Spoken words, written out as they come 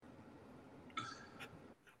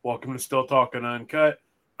Welcome to Still Talking Uncut.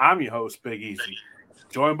 I'm your host, Big Easy,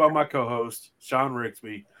 joined by my co-host, Sean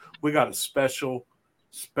Rigsby. We got a special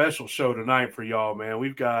show tonight for y'all, man.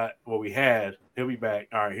 We had. He'll be back.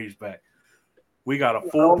 All right, he's back. We got a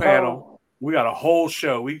full panel. We got a whole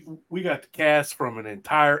show. We got the cast from an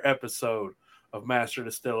entire episode of Master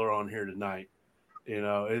Distiller on here tonight.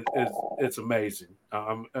 It's amazing.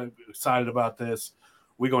 I'm excited about this.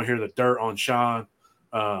 We're gonna hear the dirt on Sean.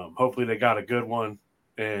 Hopefully they got a good one,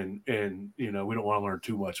 and we don't want to learn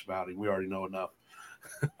too much about him. We already know enough.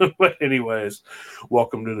 But anyways,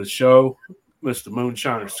 welcome to the show, Mr.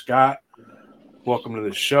 Moonshiner Scott. Welcome to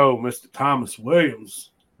the show, Mr. Thomas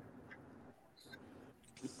Williams.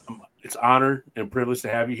 It's an honor and privilege to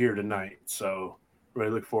have you here tonight. So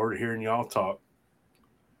really look forward to hearing y'all talk.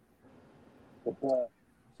 But,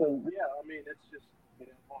 it's just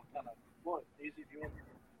easy if you want.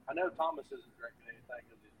 I know Thomas isn't drinking anything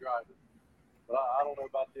because he's driving, but I don't know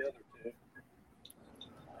about the other two.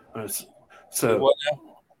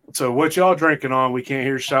 So what y'all drinking on? We can't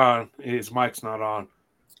hear Sean. His mic's not on.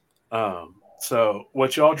 So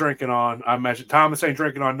what y'all drinking on? I imagine Thomas ain't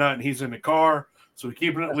drinking on nothing. He's in the car, so we're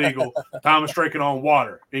keeping it legal. Thomas drinking on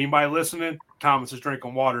water. Anybody listening? Thomas is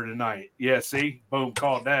drinking water tonight. Yeah, see? Boom,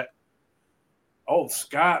 called that. Oh,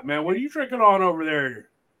 Scott, man, what are you drinking on over there?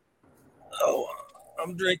 Oh,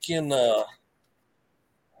 I'm drinking little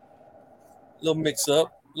mix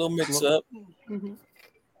up. Mm-hmm.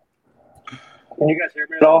 Can you guys hear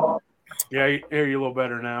me at all? Yeah, I hear you a little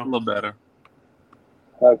better now. A little better.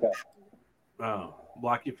 Okay. Oh,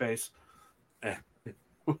 block your face.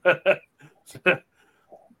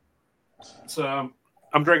 So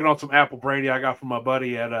I'm drinking on some apple brandy I got from my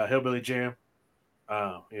buddy at Hillbilly Jam.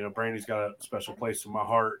 Brandy's got a special place in my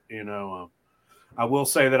heart. I will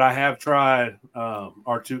say that I have tried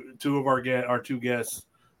our two guests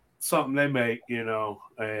something they make,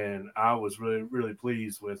 and I was really, really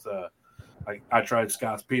pleased with. I tried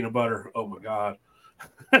Scott's peanut butter. Oh my god,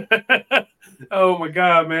 oh my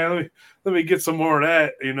god, man! Let me get some more of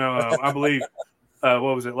that. I believe what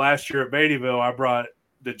was it last year at Beattyville? I brought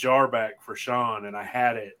the jar back for Sean, and I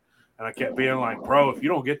had it, and I kept being like, "Bro, if you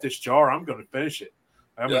don't get this jar, I'm going to finish it.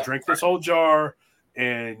 I'm going to drink this whole jar."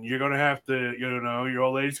 And you're going to have to, your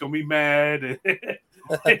old lady's going to be mad.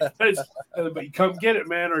 But you come get it,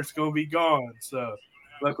 man, or it's going to be gone. So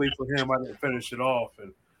luckily for him, I didn't finish it off.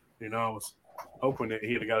 And, I was hoping that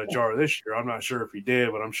he'd have got a jar this year. I'm not sure if he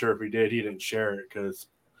did, but I'm sure if he did, he didn't share it because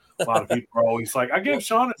a lot of people are always like, I gave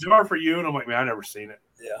Sean a jar for you. And I'm like, man, I never seen it.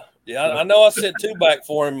 Yeah. I know I sent 2 back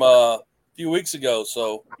for him a few weeks ago.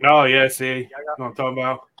 So. Oh, yeah, see? You know what I'm talking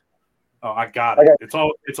about? Oh, I got it.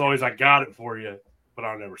 It's always I got it for you. But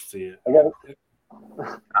I'll never see it.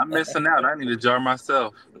 I'm missing out. I need a jar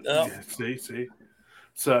myself. Yeah, see.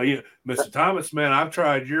 So, Mr. Thomas, man, I've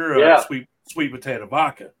tried your sweet potato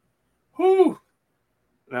vodka. Whoo!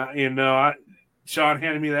 Now, Sean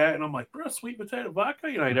handed me that, and I'm like, bro, sweet potato vodka?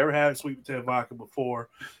 I never had sweet potato vodka before.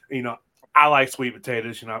 I like sweet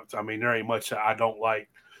potatoes. There ain't much that I don't like.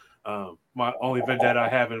 My only vendetta I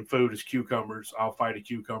have in food is cucumbers. I'll fight a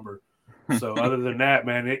cucumber. So, other than that,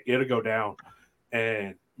 man, it'll go down.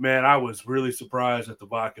 And man, I was really surprised at the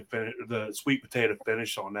vodka the sweet potato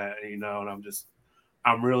finish on that, and I'm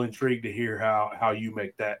really intrigued to hear how you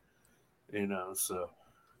make that, so,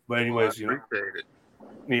 but anyways,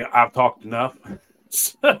 I've talked enough.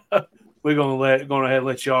 We're going to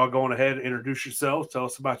let y'all go ahead and introduce yourselves, tell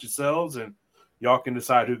us about yourselves, and y'all can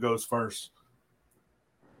decide who goes first.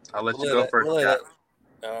 I'll let you go first, Scott.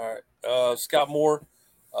 All right. Scott Moore,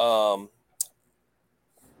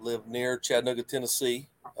 live near Chattanooga, Tennessee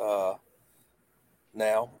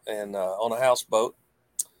now, and on a houseboat.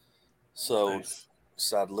 So nice.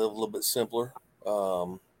 Decided to live a little bit simpler.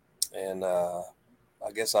 And I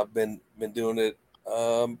guess I've been doing it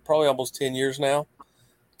probably almost 10 years now.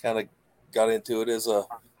 Kind of got into it as a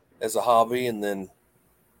hobby, and then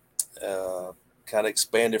kind of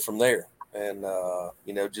expanded from there. And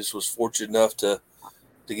just was fortunate enough to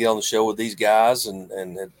get on the show with these guys, and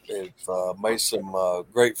have made some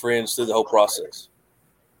great friends through the whole process.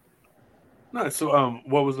 Nice. So,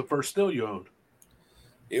 what was the first still you owned?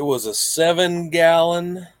 It was a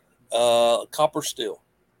 7-gallon copper still.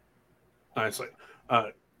 Nice.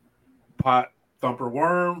 Pot thumper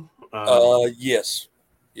worm. Yes.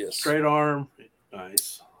 Straight arm.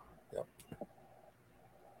 Nice. Yep.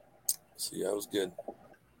 So yeah, it was good.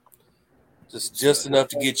 Just enough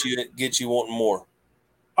to get you wanting more.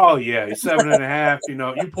 Oh yeah, 7.5.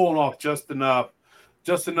 You pulling off just enough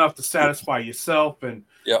to satisfy yourself, and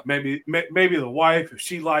maybe the wife if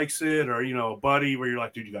she likes it, or a buddy where you're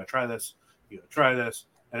like, dude, you gotta try this,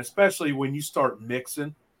 and especially when you start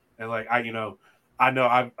mixing, And like I know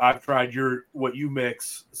I've tried what you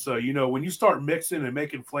mix. So when you start mixing and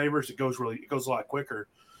making flavors, it goes a lot quicker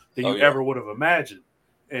than you ever would have imagined.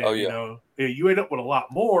 And you end up with a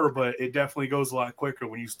lot more, but it definitely goes a lot quicker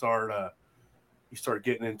when you start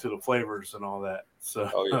getting into the flavors and all that.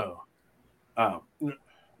 So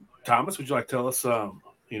Thomas, would you like to tell us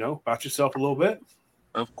about yourself a little bit?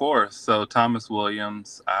 Of course. So Thomas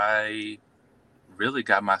Williams, I really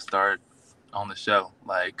got my start on the show.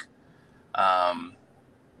 Like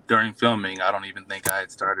during filming, I don't even think I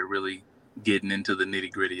had started really getting into the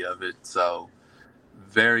nitty gritty of it. So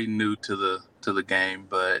very new to the game,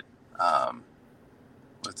 but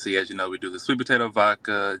let's see, as you know, we do the sweet potato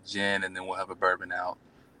vodka, gin, and then we'll have a bourbon out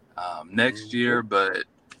next year. But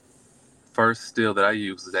first still that I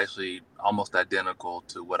used is actually almost identical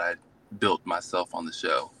to what I built myself on the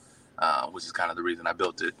show, which is kind of the reason I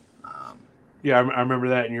built it. I remember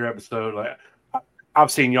that in your episode. Like,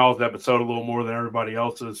 I've seen y'all's episode a little more than everybody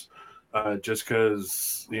else's, just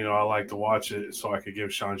because I like to watch it so I could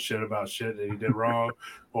give Sean shit about shit that he did wrong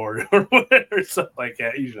or whatever, stuff like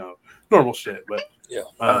that. Normal shit. But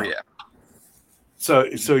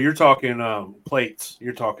So you're talking plates.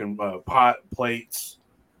 You're talking pot plates,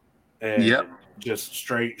 and just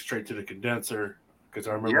straight to the condenser. Because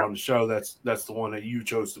I remember on the show that's the one that you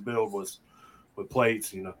chose to build was with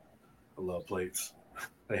plates. I love plates.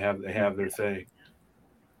 They have their thing.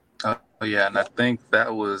 Oh yeah, and I think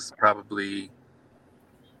that was probably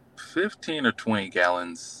 15 or 20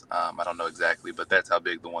 gallons. I don't know exactly, but that's how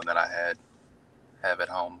big the one that I have at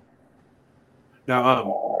home.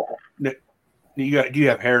 Now, do you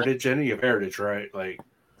have heritage in it? You have heritage, right? Like,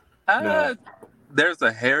 no. There's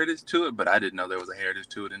a heritage to it, but I didn't know there was a heritage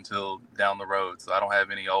to it until down the road. So I don't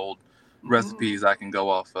have any old recipes I can go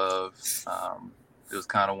off of. It was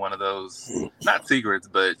kind of one of those, not secrets,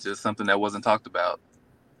 but just something that wasn't talked about.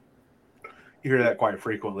 You hear that quite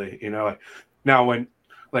frequently, now when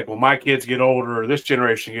my kids get older or this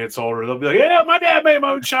generation gets older, they'll be like, yeah, my dad made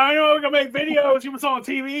moonshine. We're going to make videos. He was on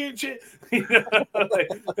TV and shit.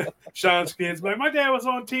 Sean's kids, like, my dad was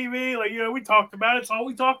on TV. Like, we talked about it. It's all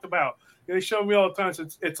we talked about. They show me all the time. So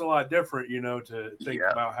it's a lot different, to think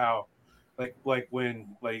about how,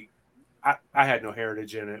 when I had no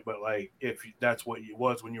heritage in it, but if that's what it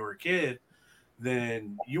was when you were a kid,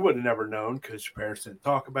 then you would have never known because your parents didn't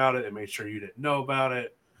talk about it and made sure you didn't know about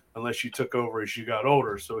it unless you took over as you got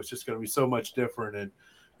older. So it's just going to be so much different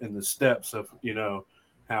in the steps of,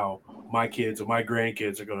 how my kids and my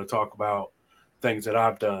grandkids are going to talk about things that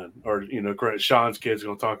I've done, or, Sean's kids are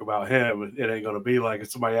going to talk about him. It ain't going to be like if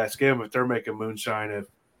somebody asks him if they're making moonshine, if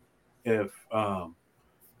they've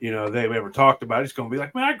ever talked about it, it's going to be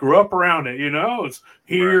like, man, I grew up around it, it's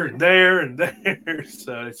here and there and there.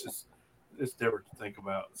 So it's different to think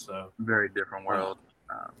about. So very different world.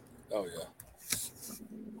 Oh yeah.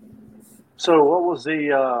 So what was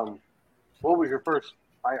your first?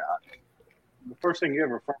 The first thing you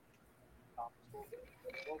ever fermented? What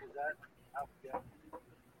was that?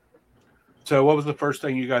 So what was the first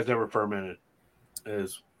thing you guys ever fermented?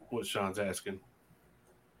 Is what Sean's asking.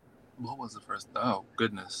 What was the first? Oh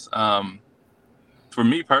goodness. For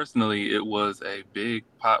me personally, it was a big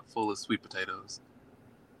pot full of sweet potatoes.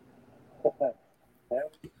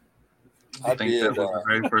 I think that was the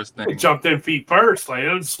very first thing. Jumped in feet first, like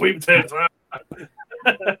it was sweet potatoes.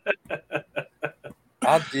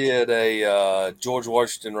 I did a George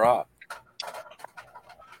Washington rock.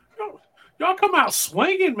 Y'all come out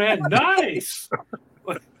swinging, man. Nice.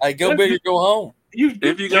 Hey, go big or go home.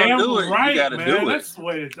 If you're gonna do it, right, you gotta man. do it. That's the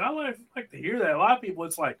way I like to hear that. A lot of people,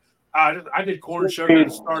 it's like I did corn sugar to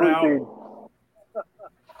start out.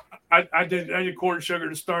 I did corn sugar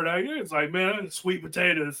to start out. It's like, man, sweet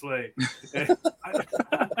potatoes. Like,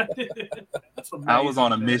 I was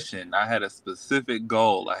on a mission. I had a specific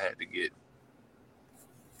goal I had to get.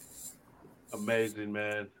 Amazing,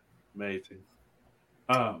 man. Amazing.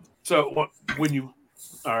 So when you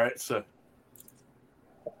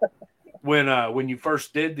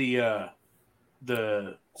first did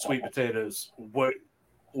the sweet potatoes, what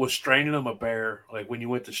was straining them a bear? Like when you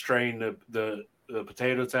went to strain the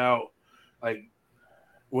potatoes out, like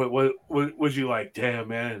what was you like? Damn,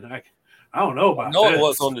 man, I don't know about. No, this. It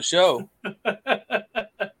was on the show.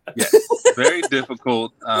 Yeah, very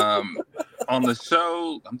difficult. On the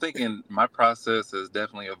show, I'm thinking my process has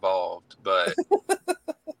definitely evolved, but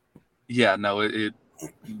yeah, no, it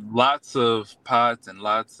lots of pots and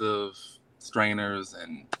lots of strainers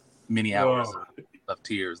and many hours of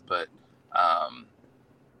tears. But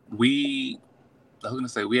we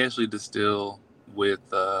actually distill with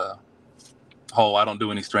whole. I don't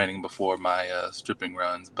do any straining before my stripping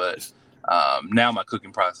runs, but Now my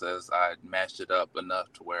cooking process, I mashed it up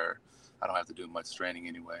enough to where I don't have to do much straining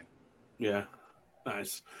anyway. Yeah,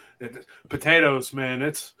 nice. Potatoes, man.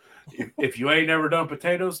 It's if you ain't never done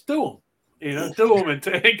potatoes, do them. Do them and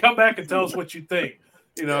come back and tell us what you think.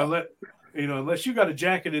 Unless you got a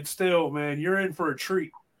jacketed still, man, you're in for a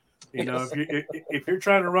treat. If you're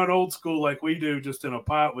trying to run old school like we do, just in a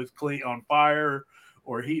pot with clean on fire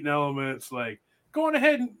or heating elements, like go on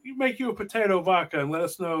ahead and make you a potato vodka and let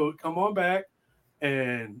us know. Come on back,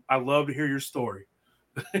 and I love to hear your story.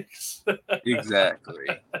 Exactly.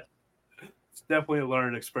 It's definitely a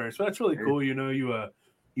learning experience. But that's really cool.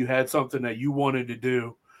 You had something that you wanted to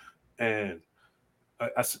do, and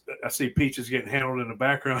I see Peaches getting handled in the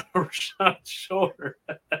background over Sean's shoulder.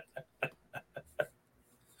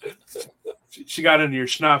 She got into your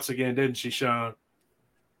schnapps again, didn't she, Sean?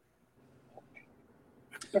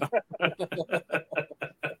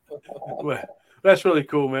 Well, that's really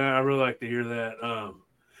cool, man. I really like to hear that.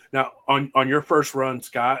 Now, on your first run,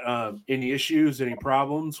 Scott, any issues, any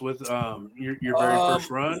problems with your very first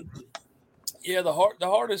run? Yeah, the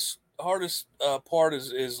hardest part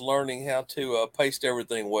is learning how to paste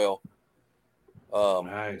everything well.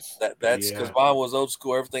 Nice. That's because mine was old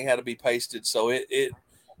school. Everything had to be pasted, so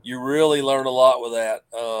you really learn a lot with that,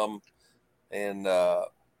 and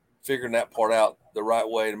figuring that part out the right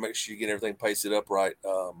way to make sure you get everything pasted up right.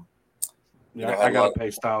 I got a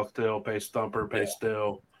paste style still, paste thumper, paste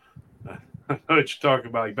still. I know what you're talking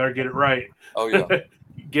about. You better get it right. Oh yeah,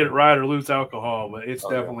 get it right or lose alcohol. But it's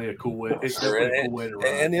definitely a cool way. It's definitely a cool way to run.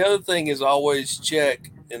 And the other thing is always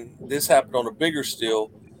check, and this happened on a bigger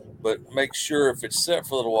still, but make sure if it's set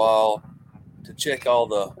for a little while to check all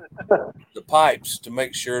the pipes to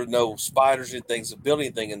make sure no spiders or things build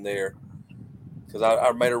anything in there. Because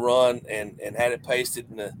I made a run and had it pasted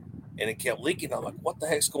and it kept leaking. I'm like, what the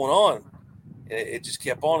heck's going on? And it just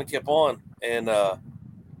kept on and kept on. And I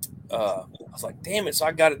was like, damn it. So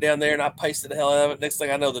I got it down there and I pasted the hell out of it. Next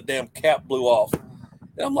thing I know, the damn cap blew off.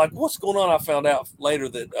 And I'm like, what's going on? I found out later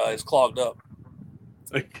that it's clogged up.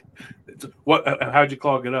 How'd you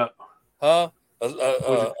clog it up? Huh?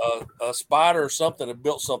 A spider or something had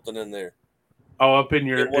built something in there. Oh, up in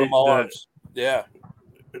one of my arms. Yeah.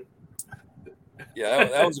 Yeah,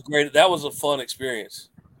 that was great. That was a fun experience.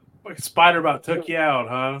 Like a spider about took you out,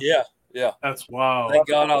 huh? Yeah. That's wild. Thank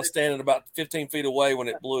God I was standing about 15 feet away when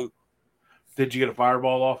it blew. Did you get a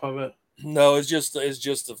fireball off of it? No, it's just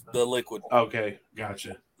the liquid. Okay,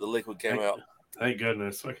 gotcha. The liquid came out. Thank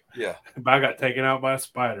goodness. Yeah. I got taken out by a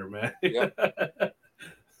spider, man. Yep.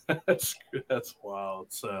 That's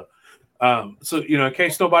wild. So in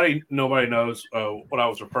case nobody knows what I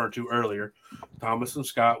was referring to earlier, Thomas and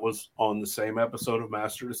Scott was on the same episode of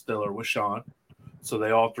Master Distiller with Sean. So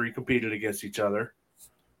they all three competed against each other.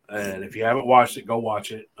 And if you haven't watched it, go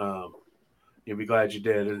watch it. You'll be glad you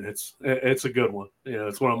did. It's a good one.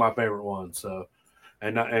 It's one of my favorite ones. So,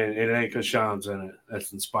 and it ain't because Sean's in it.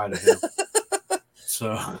 That's in spite of him.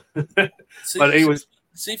 So, but he was.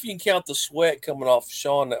 See if you can count the sweat coming off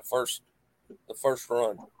Sean the first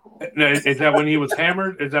run. Is that when he was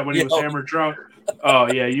hammered? Is that when he was hammered drunk?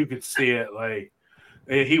 Oh yeah, you could see it. Like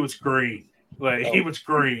he was green. He was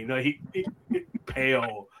green. He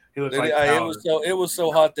pale. He looked like it was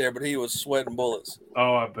so hot there, but he was sweating bullets.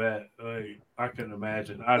 Oh, I bet. I couldn't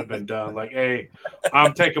imagine. I'd have been done. Like, hey,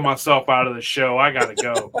 I'm taking myself out of the show. I gotta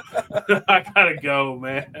go. I gotta go,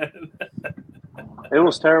 man. It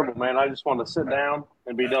was terrible, man. I just wanted to sit down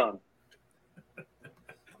and be done.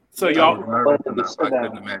 So y'all, I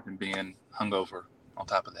couldn't imagine being hungover on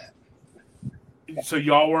top of that. So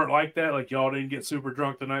y'all weren't like that? Like y'all didn't get super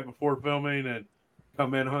drunk the night before filming and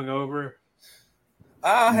come in hungover?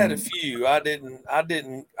 I had a few. I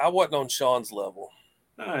wasn't on Sean's level.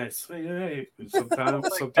 Nice. Hey, sometimes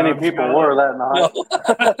many people were that night.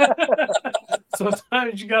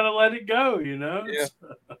 Sometimes you gotta let it go, Yeah.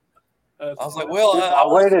 I was like, well, I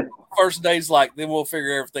waited. First day's like, then we'll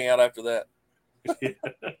figure everything out after that. Yeah.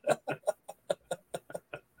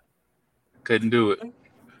 Couldn't do it.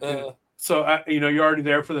 So you're already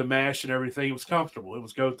there for the mash and everything. It was comfortable. It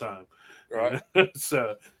was go time. Right.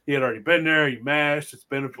 So he had already been there. You mashed. It's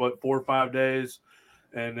been 4 or 5 days,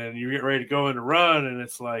 and then you get ready to go in the run, and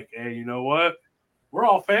it's like, hey, you know what? We're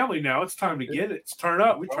all family now. It's time to get it. It's turn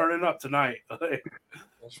up. We're turning up tonight.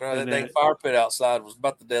 That's right. That dang fire pit outside was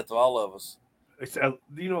about the death of all of us. A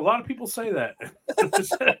lot of people say that.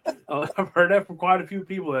 I've heard that from quite a few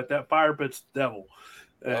people that fire pit's the devil.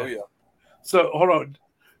 Oh yeah. So hold on.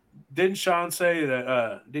 Didn't Sean say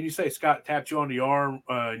that? Didn't you say Scott tapped you on the arm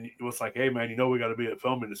and it was like, "Hey man, we got to be at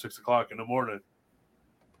filming at 6 o'clock in the morning."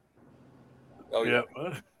 Oh yeah.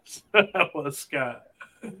 That was Scott.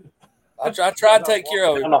 I try to take care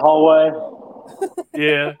of In him. the hallway.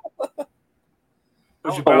 Yeah. That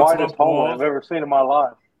was you the bouncing widest off the hallway walls? I've ever seen in my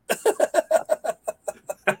life.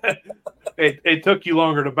 It took you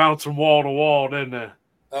longer to bounce from wall to wall, didn't it?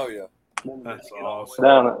 Oh yeah. That's awesome.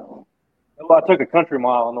 Down it. Well, I took a country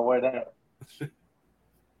mile on the way down.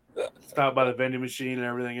 Stop by the vending machine and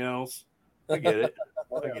everything else. I get it.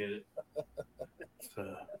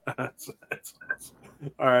 So, that's awesome.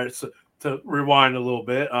 All right. So to rewind a little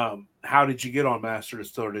bit, how did you get on Master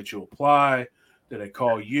Distiller? Did you apply? Did they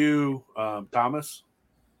call you, Thomas?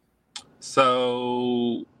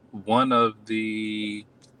 So one of the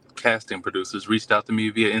casting producers reached out to me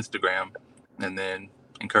via Instagram and then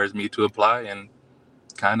encouraged me to apply, and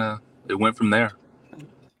kind of it went from there.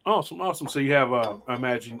 Awesome. So you have, I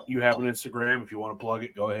imagine you have an Instagram. If you want to plug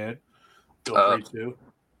it, go ahead. Feel free to.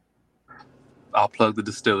 I'll plug the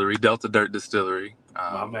distillery, Delta Dirt Distillery.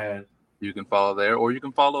 My man. You can follow there, or you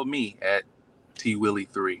can follow me at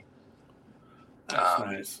TWilly3. That's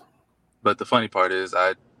nice. But the funny part is,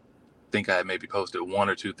 I think I had maybe posted one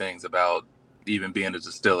or two things about even being a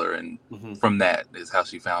distiller, and from that is how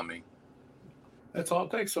she found me. That's all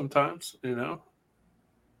it takes sometimes, you know.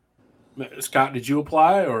 Scott, did you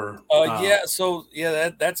apply or? Yeah, so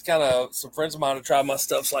that's kind of some friends of mine have tried my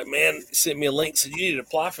stuff. It's like, man, sent me a link, said you need to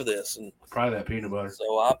apply for this, and probably that peanut butter.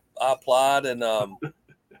 So I applied and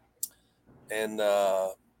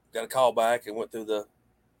got a call back and went through the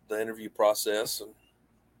interview process and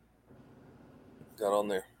got on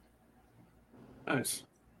there. Nice.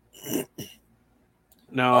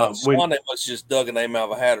 No, Swan must just dug a name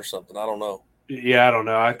out of a hat or something. I don't know. Yeah, I don't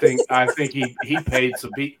know. I think he paid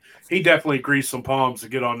some. He definitely greased some palms to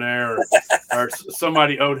get on there, or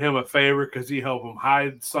somebody owed him a favor because he helped him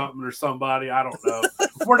hide something or somebody. I don't know.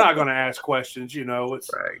 We're not going to ask questions. You know, it's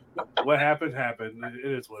right. What happened. It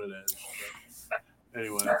is what it is.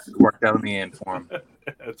 Anyway, it worked out in the end for him.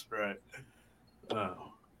 That's right.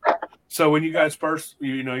 So when you guys first,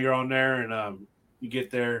 you're on there and you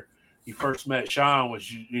get there, you first met Sean. What'd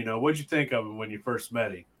you think of him when you first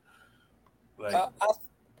met him? Like,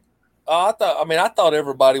 I thought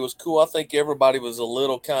everybody was cool. I think everybody was a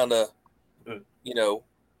little kind of,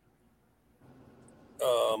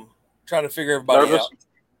 trying to figure everybody out.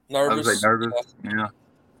 Nervous. Yeah.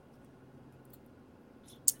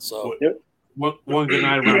 So one good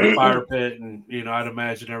night around the fire pit, and I'd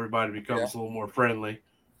imagine everybody becomes a little more friendly.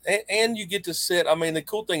 And you get to sit. I mean, the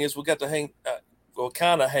cool thing is we got to hang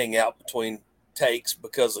out between takes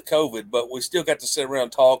because of COVID, but we still got to sit around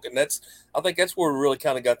and talk, and I think that's where we really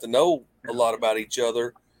kind of got to know a lot about each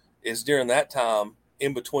other, is during that time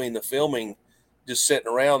in between the filming, just sitting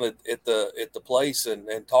around at the place and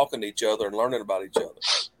talking to each other and learning about each other.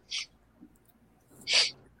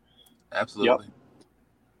 Absolutely.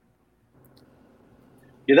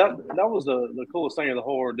 Yep. Yeah, that was the coolest thing of the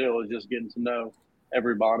whole ordeal, is just getting to know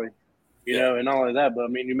everybody, you know, and not only that, but I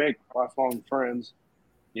mean, you make lifelong friends,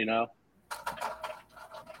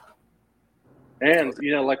 And,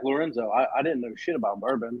 like Lorenzo, I didn't know shit about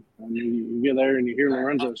bourbon. And you get there and you hear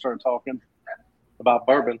Lorenzo start talking about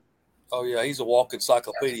bourbon. Oh, yeah, he's a walking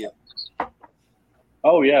encyclopedia.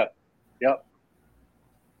 Oh, yeah. Yep.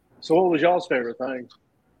 So what was y'all's favorite thing?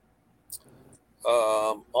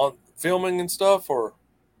 On filming and stuff, or?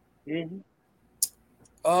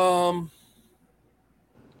 I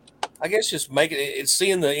guess just making it,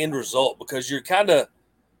 seeing the end result, because you're kind of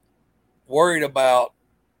worried about,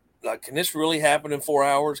 like, can this really happen in 4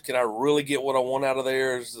 hours? Can I really get what I want out of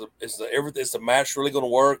there? Is the mash really going to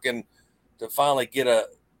work? And to finally get a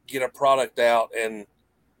product out and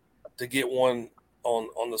to get one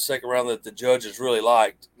on the second round that the judges really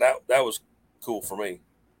liked, that was cool for me.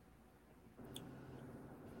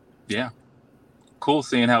 Yeah. Cool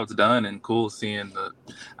seeing how it's done, and cool seeing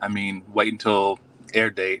wait until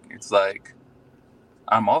air date. It's like,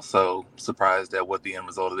 I'm also surprised at what the end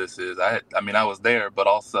result of this is. I was there, but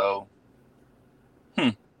also,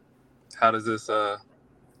 how's it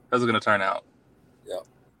going to turn out? Yeah.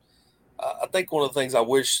 I think one of the things I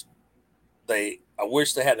wish they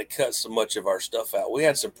hadn't cut so much of our stuff out. We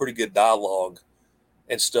had some pretty good dialogue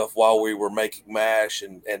and stuff while we were making MASH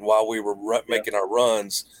and while we were making our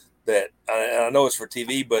runs, that I know it's for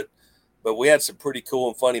TV, but we had some pretty cool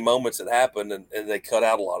and funny moments that happened, and they cut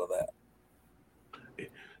out a lot of that.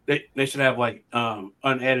 They should have like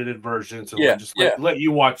unedited versions, and let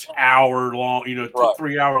you watch hour-long,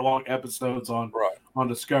 3-hour-long episodes on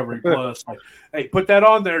Discovery Plus. Like, hey, put that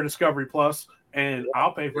on there, Discovery Plus, and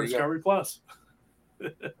I'll pay for Discovery Plus.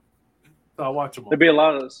 So I'll watch them all.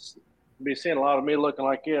 Be seeing a lot of me looking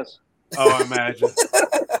like this. Oh, I imagine.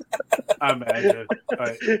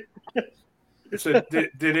 Right. So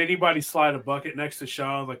did anybody slide a bucket next to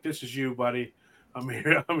Sean? Like, this is you, buddy. I'm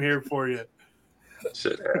here for you.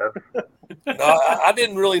 Should have. No, I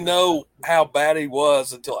didn't really know how bad he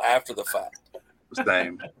was until after the fact.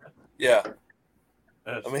 Same. Yeah.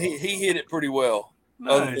 That's I mean, he hit it pretty well,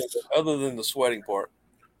 nice. other than the sweating part.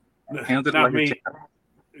 Handled it Not like me.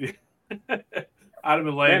 I'd have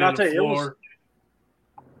been laying on the floor.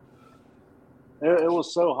 It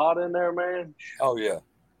was so hot in there, man. Oh, yeah.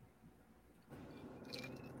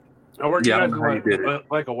 I worked you guys in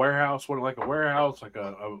like a warehouse. What, like a warehouse? Like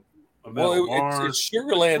a metal barn? It's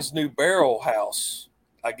Sugarland's new barrel house,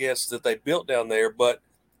 I guess, that they built down there, but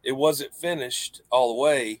it wasn't finished all the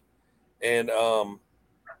way. And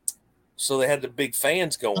so they had the big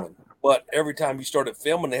fans going. But every time you started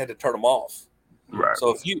filming, they had to turn them off. Right.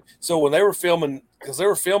 So when they were filming, because they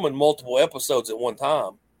were filming multiple episodes at one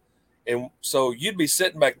time, and so you'd be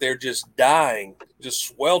sitting back there just dying, just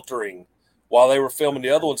sweltering while they were filming the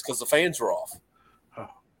other ones because the fans were off. Oh.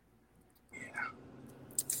 Yeah.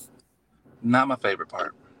 Not my favorite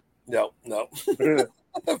part. No,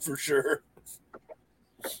 for sure.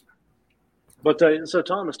 But so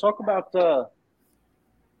Thomas, talk about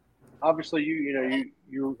obviously you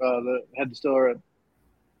the head distiller at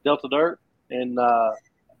Delta Dirt, and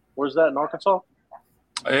where's that in Arkansas?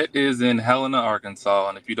 It is in Helena, Arkansas,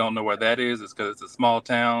 and if you don't know where that is, it's because it's a small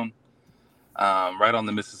town right on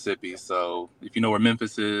the Mississippi. So if you know where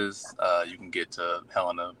Memphis is, you can get to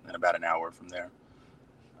Helena in about an hour from there.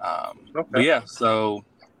 Okay. But yeah, so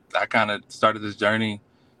I kind of started this journey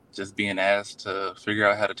just being asked to figure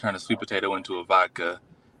out how to turn a sweet potato into a vodka,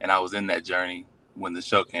 and I was in that journey when the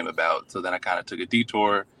show came about. So then I kind of took a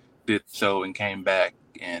detour, did the show, and came back,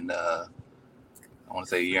 and I want to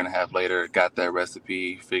say a year and a half later, got that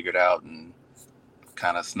recipe figured out and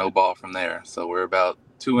kind of snowballed from there. So we're about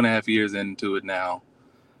 2.5 years into it now.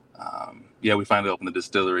 We finally opened the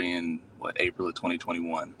distillery in April of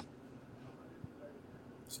 2021.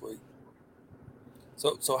 Sweet.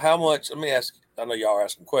 So how much? Let me ask. I know y'all are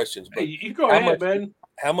asking questions, but hey, you go ahead, Ben.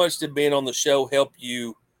 How much did being on the show help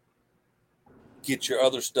you get your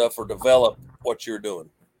other stuff or develop what you're doing?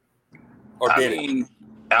 Or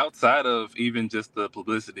outside of even just the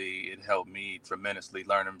publicity, it helped me tremendously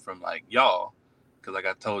learning from like y'all, because like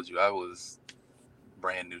I told you, I was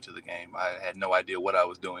brand new to the game. I had no idea what I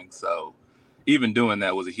was doing. So even doing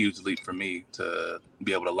that was a huge leap for me to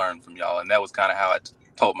be able to learn from y'all. And that was kind of how I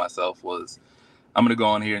told myself was I'm going to go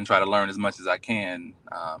on here and try to learn as much as I can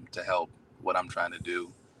to help what I'm trying to do.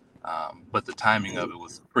 But the timing of it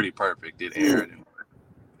was pretty perfect. It aired in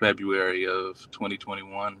February of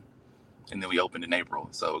 2021. And then we opened in April.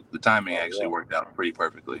 So the timing actually worked out pretty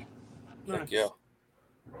perfectly. Heck yeah.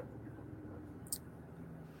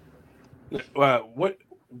 What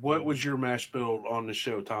was your mash bill on the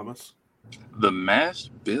show, Thomas? The mash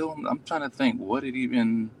bill? I'm trying to think what it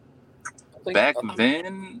even... Back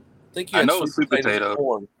then, I know it was sweet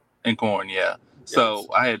potato and corn, yeah. Yes. So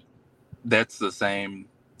that's the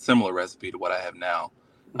similar recipe to what I have now.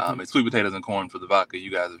 Mm-hmm. It's sweet potatoes and corn for the vodka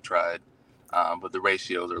you guys have tried. But the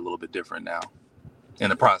ratios are a little bit different now.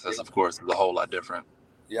 And the process, of course, is a whole lot different.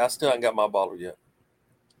 Yeah, I still haven't got my bottle yet.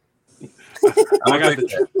 I got to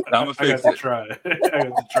try. I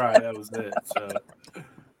got to try. That was it. So,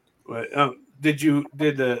 but did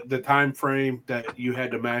the time frame that you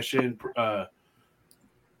had to mash in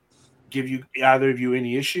give you either of you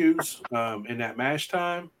any issues in that mash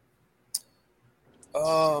time?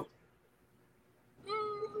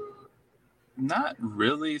 Not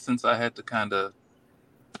really, since I had to kind of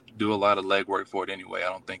do a lot of legwork for it anyway. I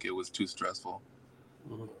don't think it was too stressful.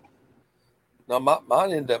 Mm-hmm. No,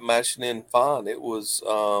 mine ended up mashing in fine. It was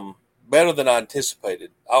better than I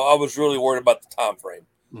anticipated. I was really worried about the time frame.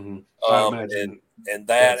 Mm-hmm. And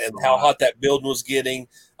how hot that building was getting.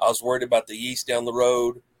 I was worried about the yeast down the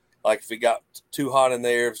road. Like if it got too hot in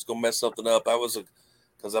there, if it's going to mess something up. Because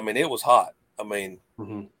it was hot.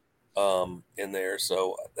 Mm-hmm. In there.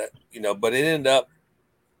 So that, but it ended up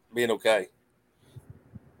being okay.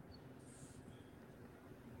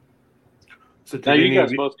 So now you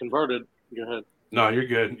guys both converted. Go ahead. No, you're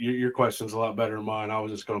good. Your question's a lot better than mine. I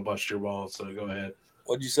was just going to bust your balls, so go ahead.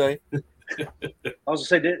 What'd you say? I was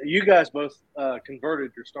going to say, you guys both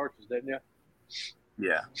converted your starches, didn't you?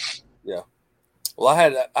 Yeah. Yeah. Well, I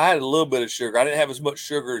had a little bit of sugar. I didn't have as much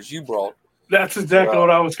sugar as you brought. That's exactly what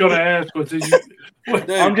I was going to ask. Was did you?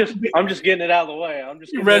 I'm just getting it out of the way.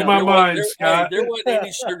 You read my mind, Scott. There wasn't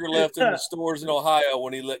any sugar left in the stores in Ohio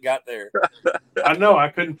when he got there. I know. I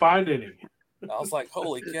couldn't find any. I was like,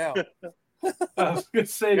 "Holy cow!" I was going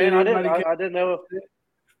to say, man, I didn't know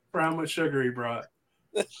for how much sugar he brought.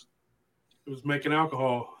 It was making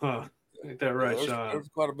alcohol, huh? Ain't that right, Sean? There's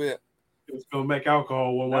quite a bit. It's going to make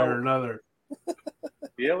alcohol one way or another.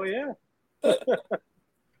 Yeah, well, yeah.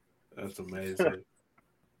 That's amazing.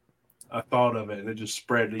 I thought of it, and it just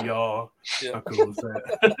spread to y'all. Yeah. How cool is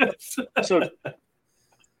that? So,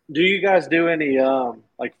 do you guys do any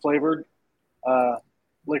like flavored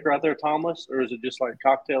liquor out there, Thomas, or is it just like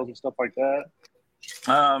cocktails and stuff like that?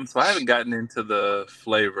 So I haven't gotten into the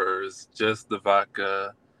flavors, just the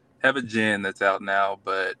vodka. Have a gin that's out now,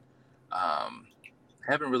 but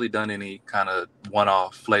haven't really done any kind of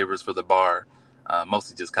one-off flavors for the bar.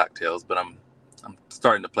 Mostly just cocktails, but I'm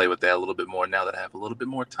starting to play with that a little bit more now that I have a little bit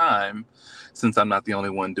more time. Since I'm not the only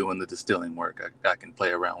one doing the distilling work, I can play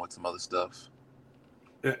around with some other stuff.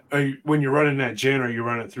 When you're running that gin, are you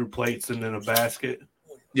running it through plates and then a basket?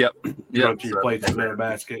 Yep. You run through your plates and then a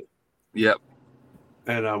basket. Yep.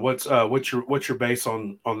 And what's your base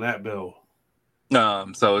on that bill?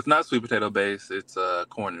 So it's not sweet potato base. It's a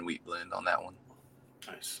corn and wheat blend on that one.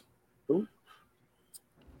 Nice. Ooh.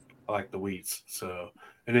 I like the wheats. So,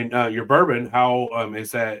 and then your bourbon, how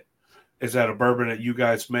is that? Is that a bourbon that you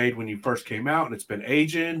guys made when you first came out, and it's been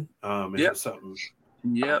aging? Is it something?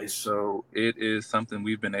 Yeah. Nice. So it is something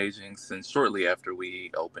we've been aging since shortly after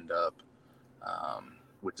we opened up,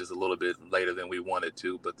 which is a little bit later than we wanted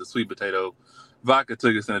to. But the sweet potato vodka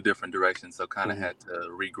took us in a different direction, so kind of had to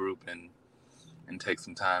regroup and take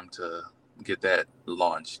some time to get that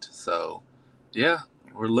launched. So, yeah,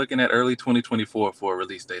 we're looking at early 2024 for a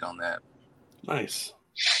release date on that. Nice.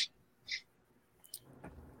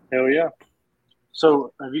 Hell yeah.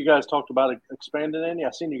 So have you guys talked about expanding any?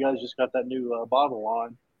 I seen you guys just got that new bottle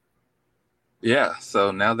line. Yeah,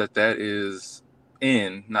 so now that is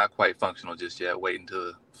in, not quite functional just yet, waiting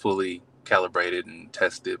to fully calibrate it and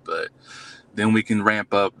test it, but then we can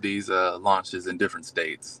ramp up these launches in different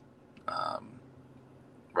states.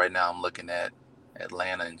 Right now I'm looking at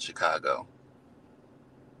Atlanta and Chicago.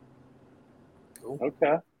 Cool.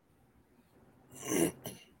 Okay.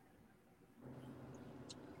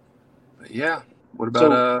 But yeah. What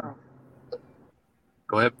about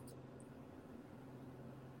go ahead.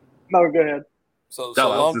 No, go ahead. So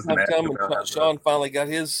long time coming. Sean finally got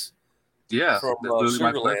his. Yeah, from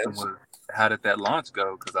Sugarlands. How did that launch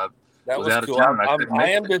go? Because that was cool. I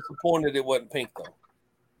am disappointed it wasn't pink though.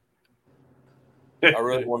 I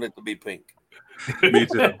really wanted it to be pink. Me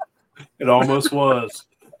too. It almost was.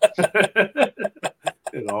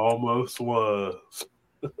 It almost was.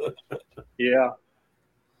 Yeah.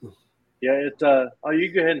 Yeah, you go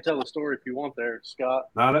ahead and tell the story if you want there, Scott.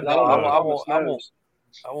 I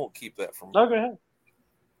won't keep that from. No, go ahead.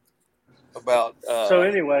 About so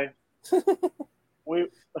anyway, we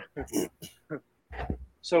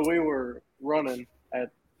were running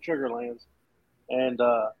at Sugarlands and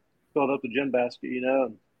filled up the gin basket,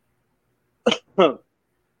 and it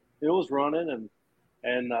was running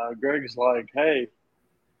and Greg's like, hey,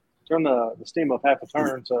 turn the steam up half a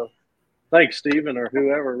turn. So thanks, Steven, or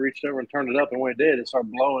whoever reached over and turned it up, and when it did, it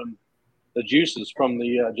started blowing the juices from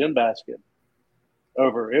the gin basket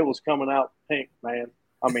over. It was coming out pink, man.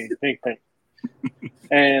 I mean, pink.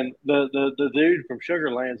 And the dude from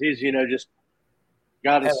Sugarlands, he's just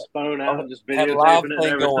got his phone out and just videotaping it and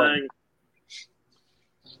everything. Going.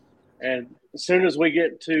 And as soon as we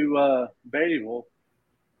get to Beattyville,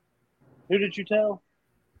 who did you tell?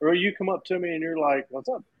 Or you come up to me and you're like, "What's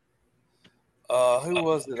up?" Who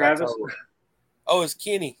was it? Travis. Oh, it's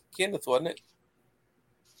Kenneth, wasn't it?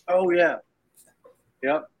 Oh yeah.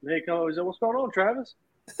 Yep. And he comes. What's going on, Travis?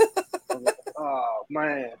 Like, oh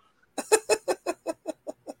man.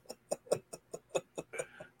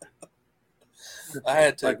 I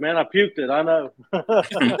had to. Like, man, I puked it. I know.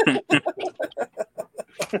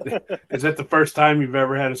 Is that the first time you've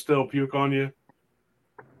ever had a still puke on you?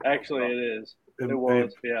 Actually, it is. It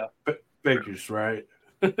was, yeah. Figures, right?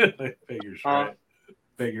 Figures, right?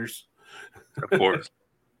 Figures. Of course.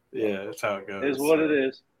 Yeah, that's how it goes. It is what it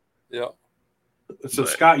is. Yeah. So,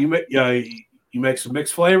 Scott, you make some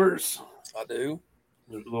mixed flavors? I do.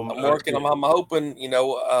 I'm working. I'm hoping,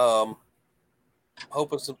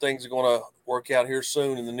 hoping some things are going to work out here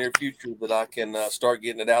soon in the near future that I can start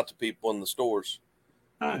getting it out to people in the stores.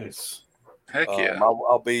 Nice. Heck yeah.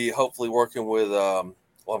 I'll be hopefully working with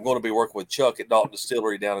I'm going to be working with Chuck at Dalton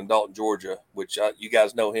Distillery down in Dalton, Georgia, which you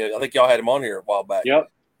guys know him. I think y'all had him on here a while back. Yep.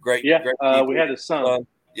 Great. Yeah. Great we had his son.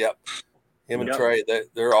 Yep. Him and Trey.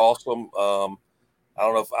 They're awesome. I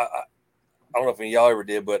don't know if I don't know if any of y'all ever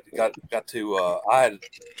did, but got to. I had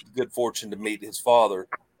good fortune to meet his father,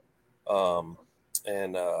 and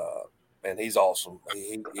he's awesome.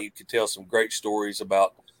 He could tell some great stories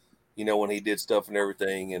about when he did stuff and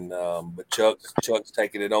everything. And but Chuck's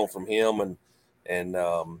taking it on from him, and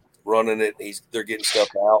running it. They're getting stuff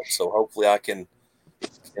out, so hopefully I can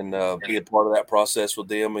be a part of that process with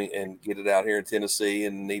them and get it out here in Tennessee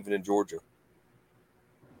and even in Georgia.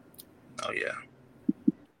 Oh yeah,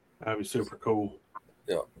 that'd be super cool.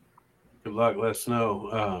 Yeah. Good luck. Let us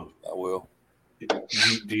know. I will.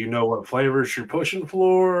 Do you know what flavors you're pushing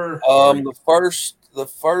for? The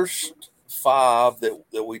first 5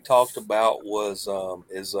 that we talked about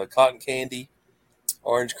is cotton candy,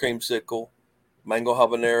 orange creamsicle, mango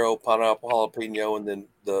habanero, pineapple jalapeno, and then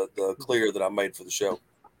the clear that I made for the show.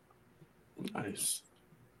 Nice.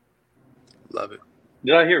 Love it.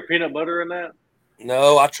 Did I hear peanut butter in that?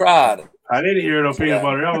 No, I tried. I didn't hear no peanut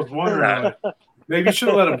butter. I was wondering, maybe you should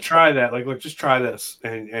have let them try that. Like, look, just try this.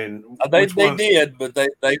 And they did, but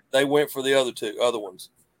they went for the other ones.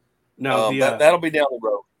 No, that'll be down the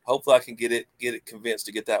road. Hopefully, I can get it convinced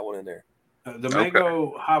to get that one in there. The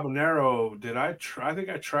mango habanero. Did I try? I think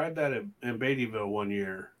I tried that in Beattyville one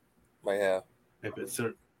year. May have. If it's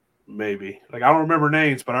maybe like I don't remember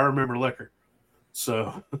names, but I remember liquor.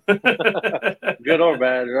 So good or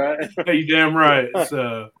bad, right? You damn right.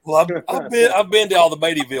 So well, I've been to all the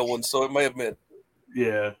Beattyville ones, so it may have been.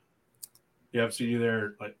 Yeah, I've seen you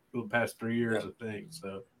there like the past 3 years, I think.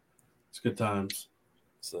 So it's good times.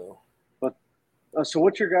 So, but so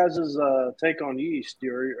what's your guys' take on yeast?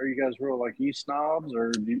 Are you guys real like yeast snobs,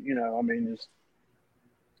 or I mean,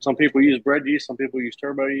 some people use bread yeast, some people use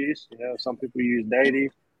turbo yeast. Some people use daddy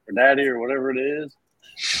or whatever it is.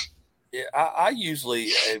 Yeah, I usually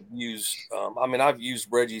have used. I've used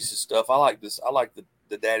bread yeast and stuff. I like this. I like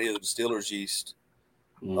the daddy of the distiller's yeast.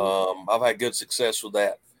 I've had good success with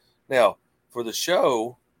that. Now for the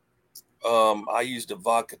show, I used a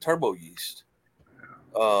vodka turbo yeast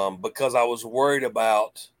because I was worried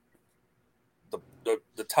about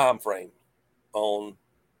the time frame on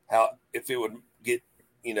how if it would get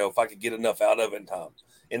if I could get enough out of it in time,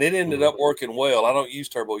 and it ended up working well. I don't use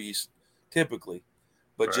turbo yeast typically.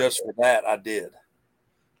 But just for that, I did.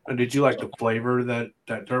 And did you like the flavor that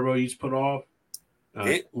turbo yeast put off?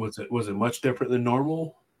 Was it much different than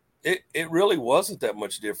normal? It really wasn't that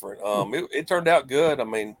much different. It turned out good. I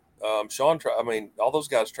mean, Sean tried. I mean, all those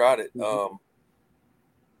guys tried it.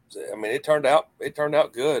 It turned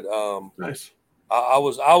out good. Nice. I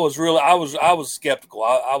was skeptical.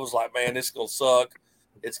 I was like, man, this is gonna suck.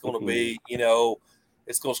 It's gonna be,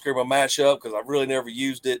 it's gonna screw my mash up because I really never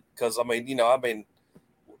used it. Because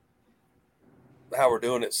how we're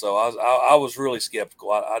doing it. So I was really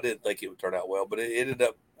skeptical. I didn't think it would turn out well, but it ended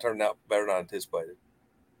up turning out better than I anticipated.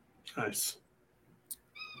 Nice.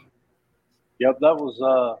 Yep, that was.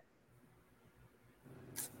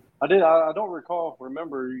 I don't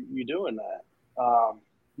remember you doing that.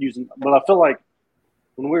 But I feel like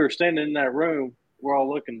when we were standing in that room, we're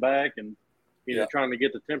all looking back and trying to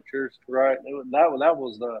get the temperatures right. That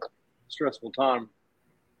was the stressful time.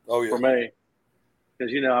 Oh yeah. For me.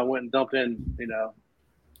 Because, I went and dumped in,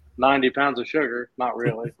 90 pounds of sugar. Not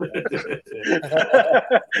really.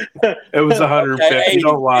 It was 150. Okay, 80,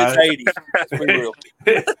 don't lie. It's 80.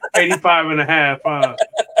 It's 85 and a half, huh?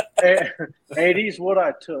 80 is what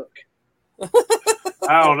I took.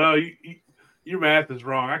 I don't know. Your math is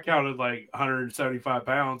wrong. I counted like 175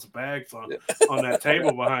 pounds of bags on that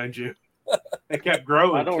table behind you. They kept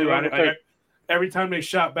growing, too. Every time they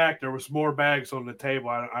shot back, there was more bags on the table.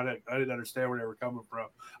 I didn't understand where they were coming from.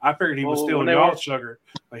 I figured he was stealing y'all's sugar,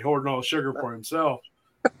 like hoarding all the sugar for himself.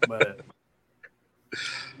 But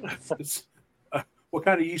what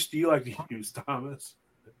kind of yeast do you like to use, Thomas?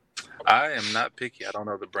 I am not picky. I don't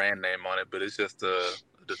know the brand name on it, but it's just a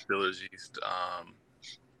distiller's yeast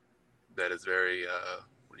that is very,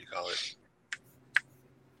 what do you call it?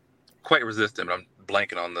 Quite resistant. I'm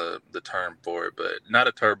blanking on the term for it, but not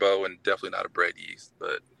a turbo and definitely not a bread yeast.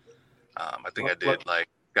 But I think I did like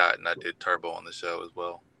Scott, and I did turbo on the show as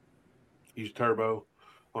well. Use turbo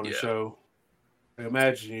on the show. I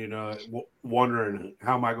imagine wondering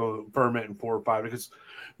how am I going to ferment in 4 or 5 because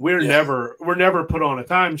we're never put on a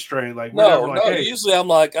time strain. Like no. Hey. Usually I'm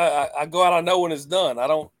like I go out. I know when it's done. I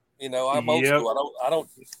don't. I'm old school. I don't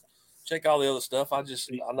check all the other stuff. I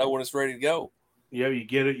know when it's ready to go. Yeah, you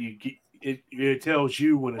get it. It tells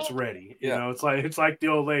you when it's ready. It's like the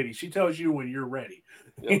old lady. She tells you when you're ready.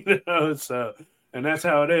 Yep. So and that's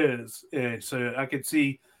how it is. And so I could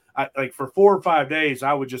see, like for 4 or 5 days,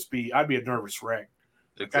 I'd be a nervous wreck.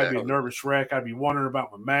 Exactly. I'd be a nervous wreck. I'd be wondering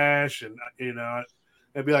about my mash, and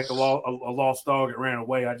it'd be like a lost dog that ran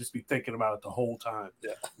away. I'd just be thinking about it the whole time,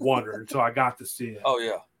 wondering until I got to see it. Oh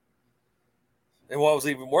yeah. And what was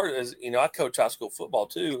even worse is, I coach high school football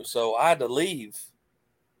too, so I had to leave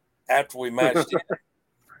after we matched it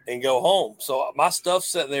and go home. So my stuff's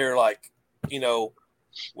sitting there like,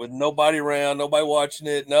 with nobody around, nobody watching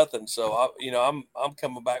it, nothing. So I'm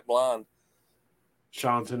coming back blind.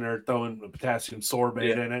 Sean's in there throwing the potassium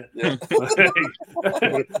sorbate in it. Yeah.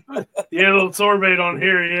 Yeah, a little sorbate on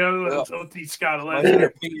here, Let's teach Scott a lesson.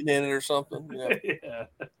 They're peeing in it or something. Yeah. Yeah.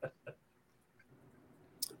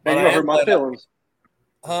 And you hurt my feelings.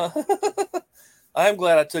 I am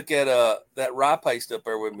glad I took that rye paste up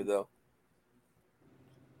there with me, though.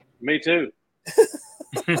 Me too.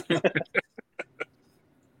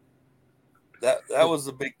 That was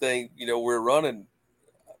the big thing. We're running,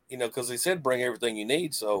 because they said bring everything you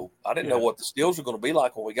need. So I didn't know what the stills were going to be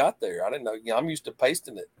like when we got there. I didn't know. I'm used to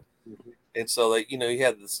pasting it, and so they, you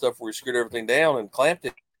had the stuff where you screwed everything down and clamped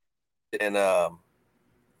it, and I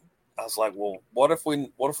was like, well, what if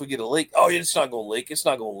we get a leak? Oh, it's not going to leak. It's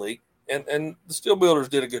not going to leak. And the steel builders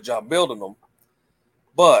did a good job building them,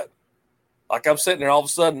 but like I'm sitting there all of a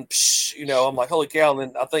sudden, I'm like, holy cow! And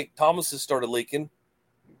then I think Thomas has started leaking.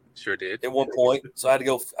 Sure did at one point. So I had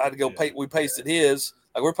to go. We pasted his.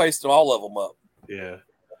 Like we're pasting all of them up. Yeah.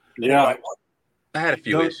 I had a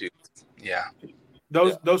few issues. Yeah.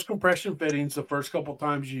 Those compression fittings, the first couple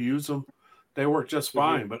times you use them, they work just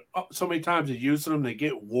fine. But so many times you use them, they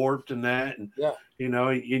get warped and that. And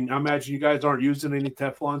I imagine you guys aren't using any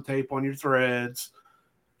Teflon tape on your threads,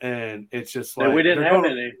 and it's just like we didn't have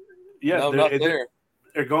any. Yeah, no, not there.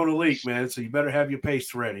 They're going to leak, man. So you better have your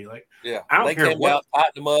paste ready. Like, I don't care what.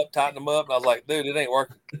 Tighten them up. And I was like, dude, it ain't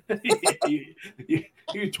working. you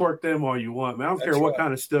twerk them all you want, man. I don't care what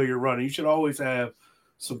kind of still you're running. You should always have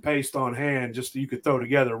some paste on hand just so you could throw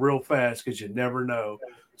together real fast because you never know,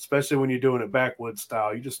 especially when you're doing it backwoods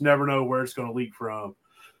style. You just never know where it's going to leak from.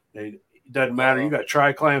 And it doesn't matter. You got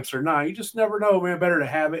tri-clamps or not. You just never know, man. Better to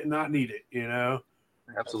have it and not need it,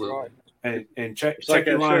 Absolutely. And check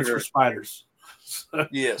your lines for spiders.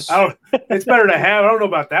 Yes. It's better to have. I don't know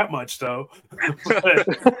about that much though.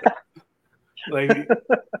 Like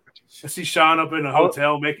I see Sean up in a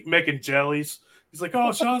hotel making jellies. He's like,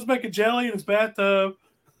 "Oh, Sean's making jelly in his bathtub."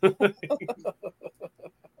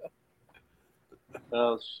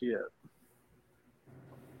 Oh shit!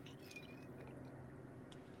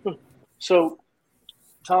 So,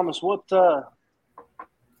 Thomas, what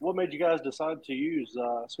made you guys decide to use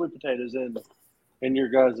sweet potatoes in your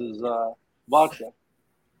guys' vodka?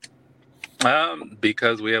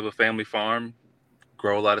 Because we have a family farm,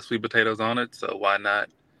 grow a lot of sweet potatoes on it, so why not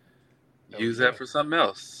use that for something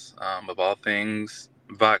else? Of all things,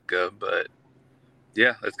 vodka, but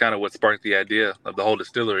yeah, that's kind of what sparked the idea of the whole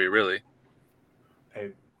distillery, really.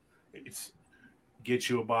 Hey, get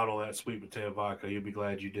you a bottle of that sweet potato vodka. You'll be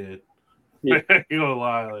glad you did. Yeah. You don't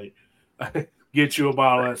lie. Like, get you a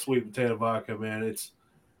bottle of that sweet potato vodka, man.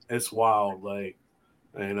 It's wild. Like,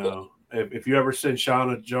 if you ever send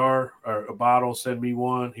Sean a jar or a bottle, send me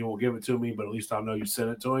one. He won't give it to me, but at least I know you sent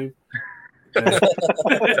it to him.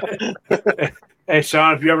 Hey,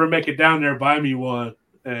 Sean, if you ever make it down there, buy me one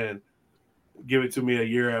and give it to me a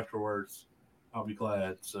year afterwards. I'll be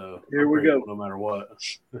glad. So here we go. No matter what,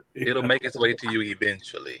 it'll make its way to you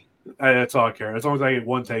eventually. That's all I care. As long as I get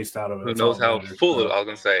one taste out of it. Who knows how full I was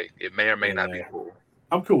gonna say? It may or may not be full.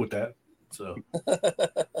 I'm cool with that. So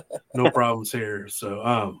no problems here.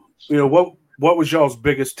 So what was y'all's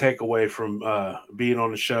biggest takeaway from being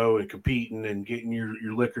on the show and competing and getting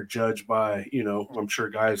your liquor judged by, I'm sure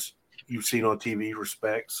guys you've seen on TV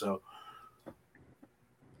respect. So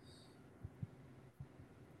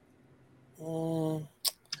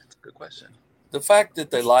that's a good question. The fact that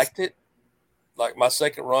they liked it, like my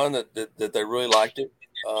second run, that they really liked it.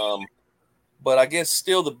 But I guess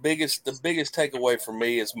still the biggest takeaway for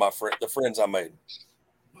me is the friends I made.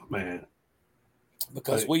 Man,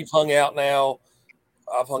 because we've hung out now.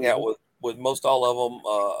 I've hung out with most all of them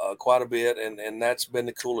quite a bit, and that's been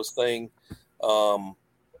the coolest thing from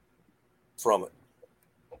it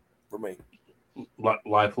for me.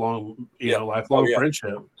 Lifelong, lifelong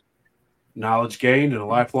friendship, knowledge gained, and a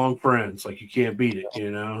lifelong friends. Like you can't beat it,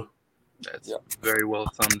 That's very well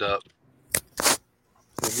summed up.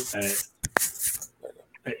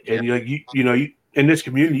 And you in this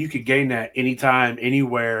community, you could gain that anytime,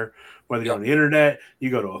 anywhere, whether you're on the internet,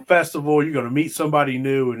 you go to a festival, you're going to meet somebody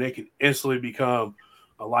new, and they can instantly become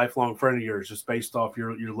a lifelong friend of yours just based off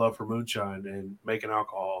your love for moonshine and making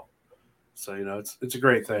alcohol. So, it's a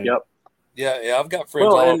great thing. Yep. Yeah. I've got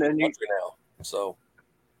friends all over the country now. So.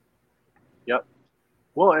 Yep.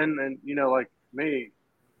 Well, and like me,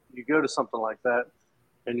 you go to something like that,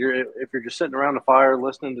 and if you're just sitting around the fire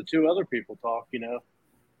listening to two other people talk, you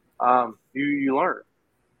learn,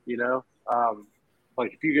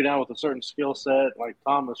 like if you go down with a certain skill set, like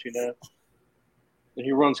Thomas, and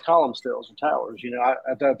he runs column stills and towers,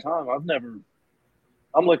 at that time, I've never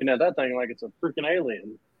I'm looking at that thing like it's a freaking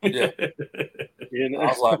alien. Yeah. You know? I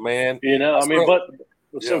was like, man. You know, I mean, but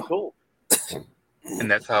it's so Yeah. cool. And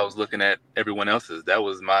that's how I was looking at everyone else's. That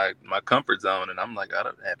was my comfort zone, and I'm like, I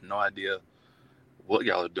have no idea what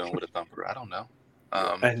y'all are doing with a thumper. I don't know.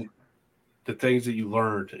 And the things that you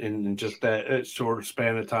learned in just that short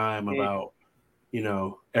span of time about, you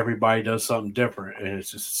know, everybody does something different, and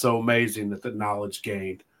it's just so amazing that the knowledge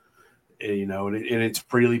gained, you know, and it's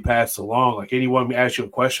freely passed along. Like anyone asks you a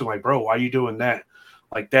question, like, bro, why are you doing that?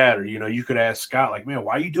 Like that, or, you know, you could ask Scott, like, man,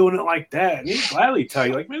 why are you doing it like that? And he'd gladly tell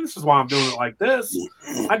you, like, man, this is why I'm doing it like this.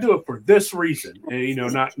 I do it for this reason. And, you know,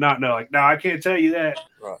 not know, like, no, I can't tell you that.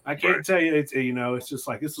 Right. I can't tell you. It's, you know, it's just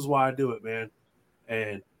like, this is why I do it, man.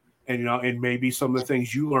 And you know, and maybe some of the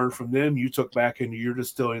things you learned from them, you took back into your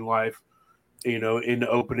distilling life, you know, into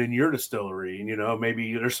opening your distillery. And, you know,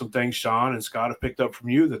 maybe there's some things Sean and Scott have picked up from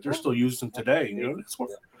you that they're still using today. You know,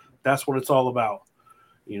 that's what it's all about.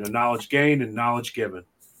 You know, knowledge gained and knowledge given.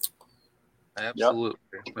 Absolutely.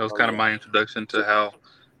 Yep. That was kind of my introduction to how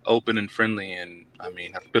open and friendly and, I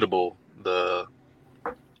mean, hospitable the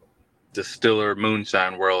distiller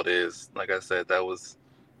moonshine world is. Like I said, that was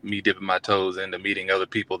me dipping my toes into meeting other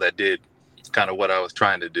people that did kind of what I was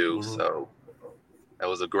trying to do. Mm-hmm. So that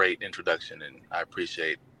was a great introduction, and I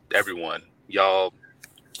appreciate everyone. Y'all,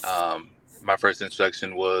 my first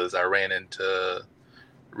introduction was I ran into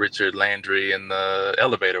Richard Landry in the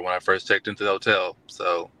elevator when I first checked into the hotel.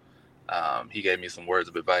 So he gave me some words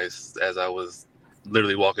of advice as I was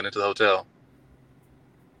literally walking into the hotel.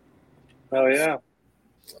 Oh, yeah.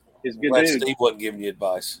 He's a good dude. Steve wasn't giving you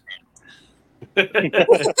advice.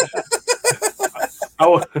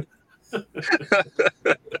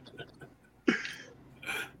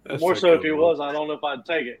 More so if he was, I don't know if I'd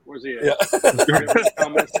take it. Where's he at? Yeah.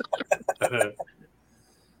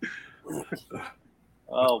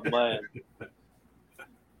 Oh, man.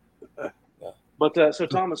 But so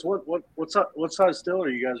Thomas, what size still are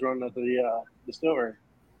you guys running at the distillery?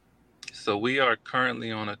 So we are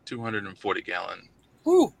currently on a 240 gallon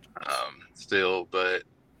still, but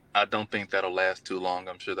I don't think that'll last too long.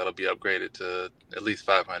 I'm sure that'll be upgraded to at least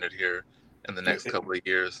 500 here in the next couple of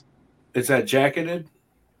years. Is that jacketed?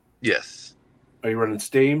 Yes. Are you running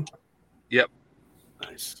steam? Yep.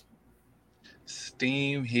 Nice.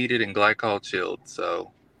 Steam, heated, and glycol chilled.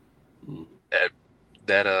 So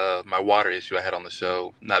that my water issue I had on the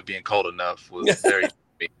show, not being cold enough, was very,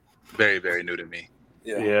 very, very new to me.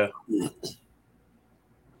 Yeah.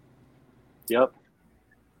 Yep.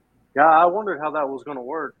 Yeah, I wondered how that was going to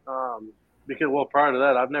work because, well, prior to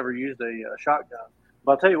that, I've never used a shotgun.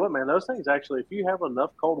 But I'll tell you what, man, those things actually, if you have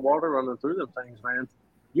enough cold water running through them things, man,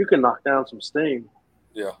 you can knock down some steam.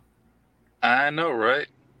 Yeah. I know, right?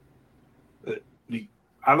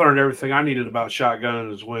 I learned everything I needed about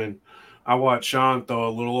shotguns when I watched Sean throw a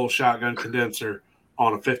little old shotgun condenser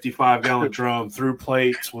on a 55-gallon drum through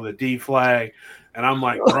plates with a D flag. And I'm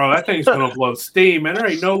like, bro, that thing's going to blow steam. Man, there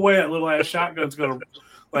ain't no way that little ass shotgun's going to,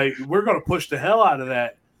 like, we're going to push the hell out of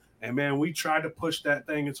that. And, man, we tried to push that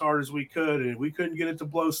thing as hard as we could, and we couldn't get it to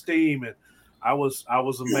blow steam. And I was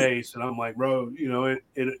amazed. And I'm like, bro, you know,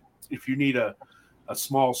 if you need a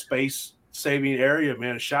small space-saving area,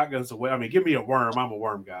 man, a shotgun's the way. I mean, give me a worm. I'm a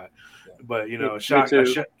worm guy. But, you know, a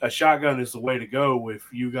shotgun is the way to go if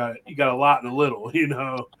you got a lot and a little, you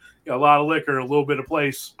know. You got a lot of liquor and a little bit of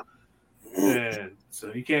place. And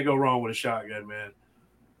so you can't go wrong with a shotgun, man.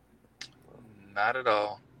 Not at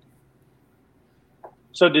all.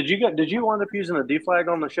 So did you wind up using a D-flag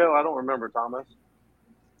on the show? I don't remember, Thomas.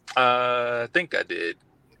 I think I did.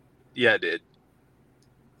 Yeah, I did.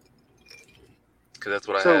 Because that's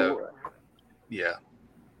what I have. Yeah.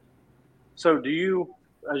 So do you,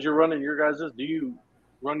 as you're running your guys's, do you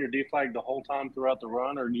run your D-flag the whole time throughout the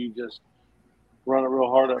run, or do you just run it real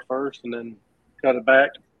hard at first and then cut it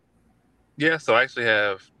back? Yeah, so I actually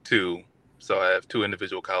have two. So I have two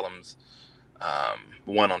individual columns,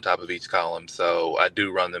 one on top of each column. So I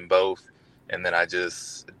do run them both, and then I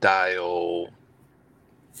just dial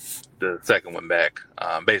the second one back.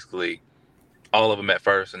 Basically, all of them at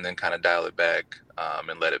first, and then kind of dial it back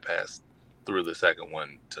and let it pass through the second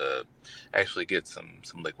one to actually get some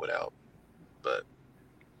liquid out. But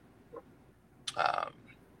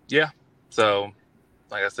yeah, so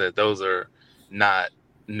like I said, those are not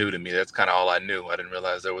new to me. That's kind of all I knew. I didn't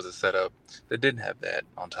realize there was a setup that didn't have that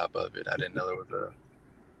on top of it. I didn't know there was a,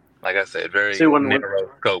 like I said, very narrow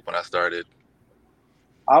scope when I started.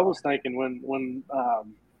 I was thinking when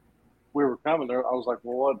we were coming there, I was like,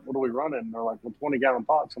 well, what are we running? And they're like, well, 20-gallon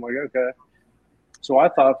pots. I'm like, okay. So I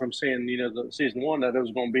thought from seeing, you know, the season one that it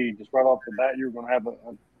was going to be just right off the bat, you were going to have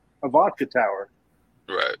a vodka tower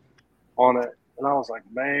right on it. And I was like,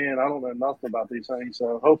 man, I don't know nothing about these things.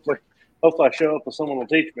 So hopefully I show up and someone will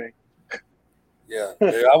teach me. Yeah,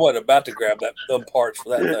 dude, I wasn't about to grab them parts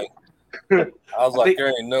for that thing. I was like, there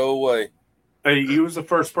ain't no way. He was the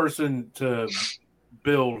first person to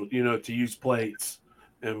build, to use plates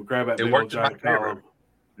and grab that big old giant column.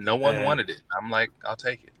 No one wanted it. I'm like, I'll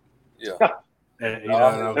take it. Yeah. And,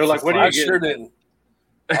 they're like, what do you get? Sure didn't.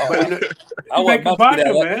 I wasn't about vodka,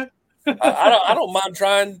 to man. I don't mind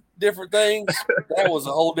trying different things. That was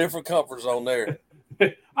a whole different comfort zone there.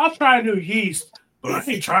 I'll try a new yeast, but I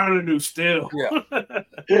ain't trying a new still. Yeah.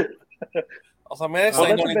 I was like, man, this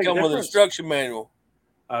ain't going to come with an instruction manual.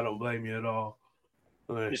 I don't blame you at all.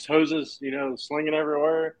 Just hoses, slinging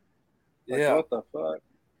everywhere. Like, what the fuck?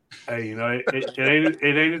 Hey, it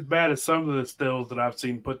ain't as bad as some of the stills that I've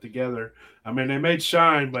seen put together. I mean, they made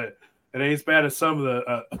shine, but it ain't as bad as some of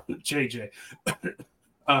the JJ.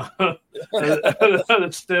 The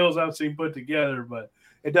stills I've seen put together, but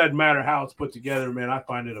it doesn't matter how it's put together, man. I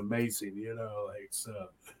find it amazing, so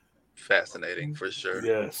fascinating for sure.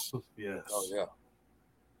 Yes. Oh yeah.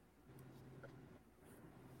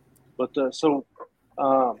 But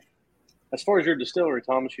as far as your distillery,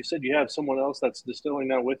 Thomas, you said you have someone else that's distilling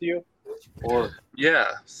now with you, or?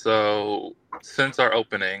 Yeah. So since our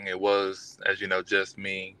opening, it was, as you know, just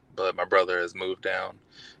me, but my brother has moved down.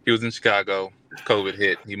 He was in Chicago. COVID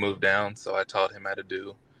hit. He moved down, so I taught him how to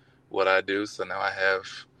do what I do. So now I have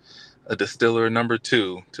a distiller number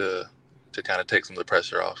 2 to kind of take some of the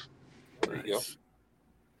pressure off. There you go.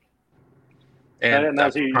 And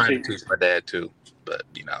I'm trying to teach my dad too, but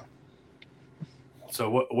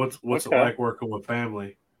So what's it like working with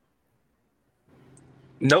family?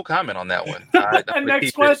 No comment on that one.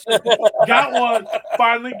 Next question. Got one.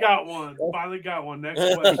 Finally got one.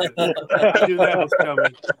 Next question. I knew that was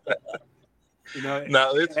coming.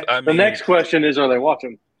 No, the next question is, are they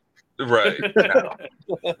watching? Right. No.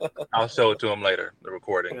 I'll show it to them later, the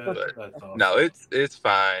recording. Yeah, but awesome. No, it's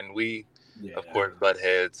fine. We, of course, butt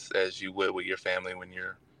heads as you would with your family when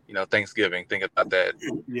you're, Thanksgiving. Think about that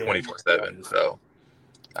 24/7. So,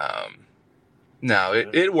 no,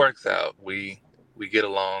 it works out. We get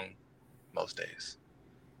along most days.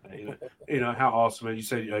 How awesome. And you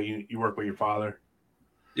said you work with your father.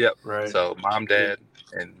 Yep. Right. So mom, dad,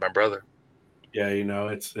 and my brother. Yeah,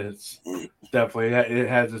 it's definitely, it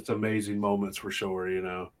has its amazing moments for sure.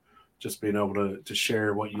 Just being able to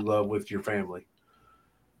share what you love with your family.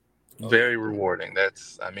 Very rewarding. At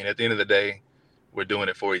the end of the day, we're doing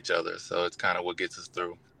it for each other. So it's kind of what gets us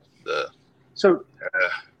through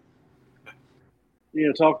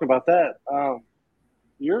talking about that,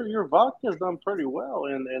 your vodka's done pretty well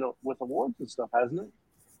in with awards and stuff, hasn't it?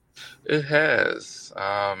 It has.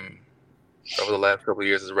 Over the last couple of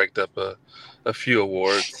years, it's raked up a few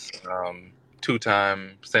awards.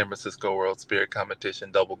 2-time San Francisco World Spirit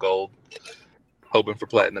Competition, double gold. Hoping for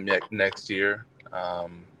platinum next year.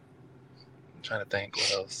 I'm trying to think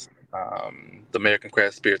what else. The American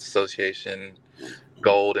Craft Spirits Association,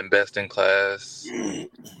 gold and best in class.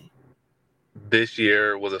 This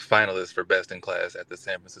year was a finalist for best in class at the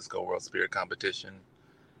San Francisco World Spirit Competition.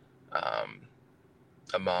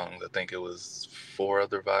 Among, I think it was 4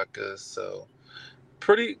 other vodkas. So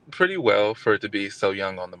pretty well for it to be so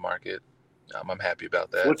young on the market. I'm happy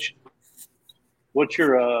about that. What's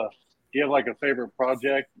your do you have like a favorite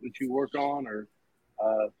project that you work on, or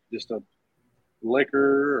just a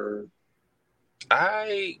liquor,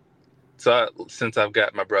 or? Since I've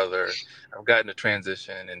got my brother, I've gotten to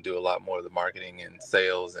transition and do a lot more of the marketing and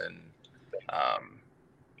sales and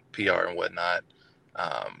PR and whatnot.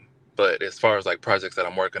 But as far as like projects that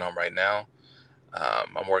I'm working on right now,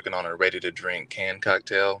 I'm working on a ready-to-drink canned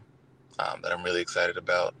cocktail that I'm really excited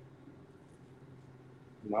about.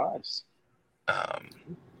 Nice.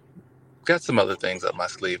 Got some other things up my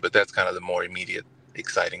sleeve, but that's kind of the more immediate,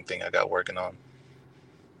 exciting thing I got working on.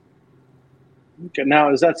 Okay,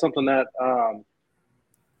 now is that something that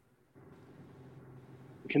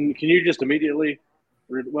can you just immediately?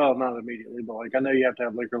 Well, not immediately, but like I know you have to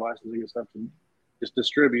have liquor licensing and stuff to just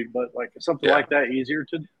distribute, but like something like that easier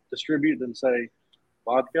to distribute than say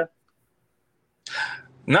vodka?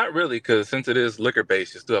 Not really, because since it is liquor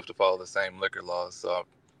based, you still have to follow the same liquor laws. So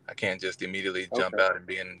I can't just immediately jump out and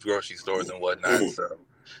be in grocery stores and whatnot. So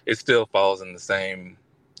it still falls in the same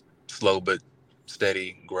slow but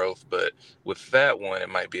steady growth. But with that one, it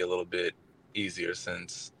might be a little bit easier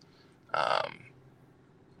since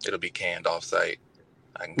it'll be canned off-site.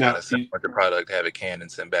 I can kind of send the product, have it canned,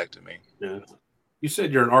 and send back to me. Yeah. You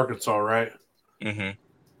said you're in Arkansas, right? Mm-hmm.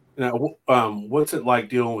 Now, what's it like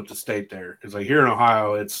dealing with the state there? Because like here in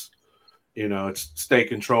Ohio, it's state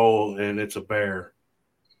control and it's a bear.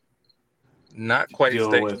 Not quite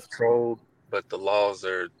dealing state with? controlled, but the laws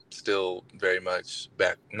are still very much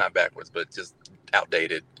not backwards, but just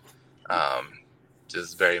outdated.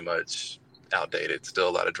 Just very much outdated. Still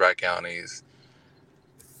a lot of dry counties.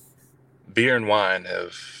 Beer and wine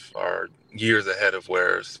are years ahead of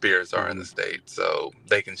where spirits are in the state, so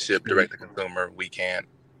they can ship direct to consumer. We can't.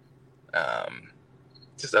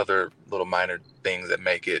 Just other little minor things that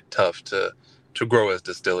make it tough to grow as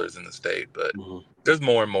distillers in the state, but there's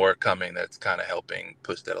more and more coming that's kind of helping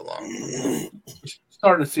push that along.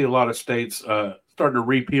 Starting to see a lot of states starting to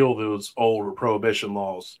repeal those old prohibition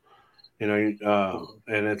laws, and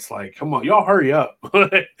it's like, come on, y'all hurry up.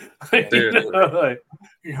 Hurry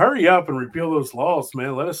up and repeal those laws,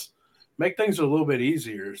 man. Let us make things a little bit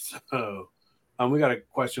easier. So we got a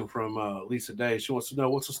question from Lisa Day. She wants to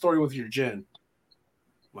know, what's the story with your gin?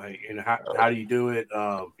 Like, how do you do it?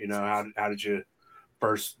 How did you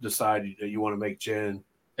first decide that you want to make gin?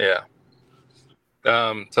 Yeah.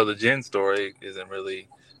 So the gin story isn't really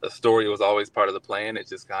a story. It was always part of the plan. It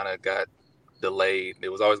just kind of got delayed. It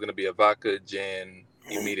was always going to be a vodka, gin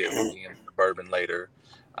immediately, and bourbon later.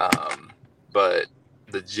 But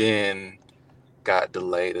the gin got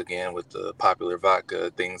delayed again with the popular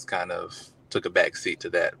vodka. Things kind of took a backseat to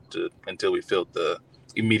that until we filled the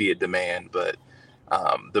immediate demand. But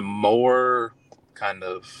the more kind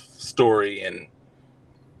of story and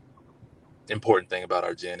important thing about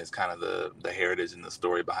our gin is kind of the heritage and the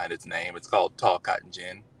story behind its name. It's called Tall Cotton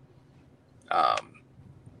Gin.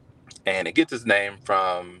 And it gets its name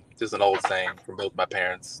from just an old saying from both my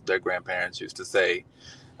parents. Their grandparents used to say,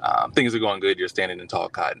 things are going good, you're standing in tall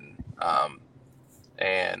cotton.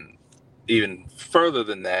 And even further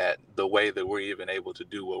than that, the way that we're even able to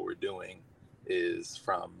do what we're doing is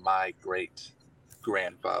from my great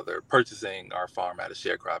grandfather purchasing our farm out of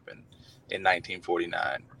sharecropping in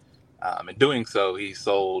 1949. In doing so, he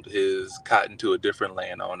sold his cotton to a different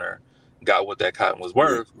landowner, got what that cotton was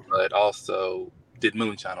worth, but also did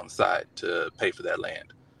moonshine on the side to pay for that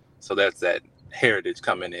land. So that's that heritage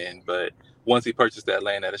coming in. But once he purchased that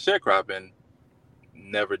land out of sharecropping,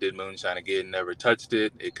 never did moonshine again, never touched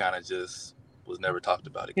it. It kind of just was never talked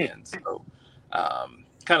about again. So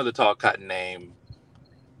kind of the Tall Cotton name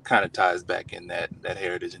kind of ties back in that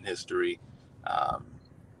heritage and history.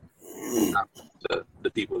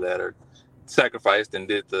 The people that are sacrificed and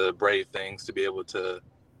did the brave things to be able to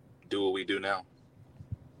do what we do now.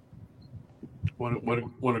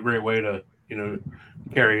 What a great way to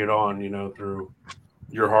carry it on through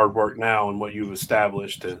your hard work now and what you've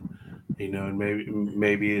established, and and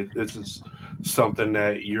maybe this is something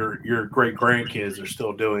that your great grandkids are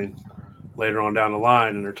still doing later on down the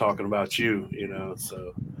line, and they're talking about you.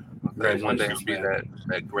 So congratulations, one day I'll be man.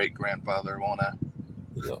 that great grandfather, won't I?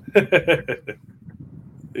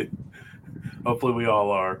 Hopefully we all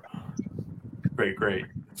are. Great.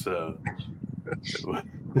 So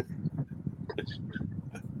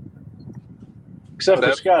except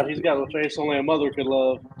for Scott, he's got a face only a mother could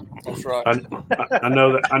love. That's right. I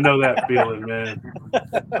know that feeling, man.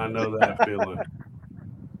 I know that feeling.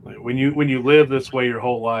 Like when you live this way your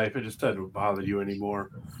whole life, it just doesn't bother you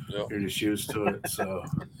anymore. Yep. You're just used to it. So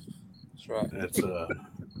that's right.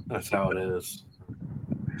 That's how it is.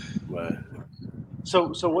 But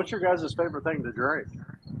so what's your guys' favorite thing to drink?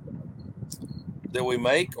 That we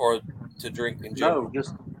make or to drink in general? No,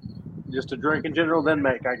 just to drink in general, then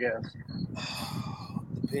make, I guess.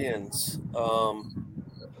 Depends. I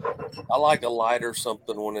like a lighter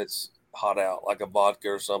something when it's hot out, like a vodka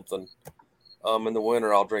or something. In the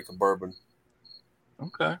winter, I'll drink a bourbon.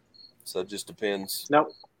 Okay. So it just depends. Now,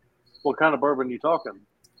 what kind of bourbon are you talking?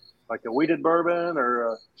 Like a wheated bourbon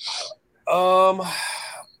or?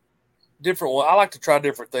 Different one. I like to try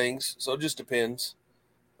different things, so it just depends.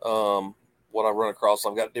 What I run across,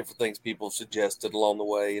 I've got different things people suggested along the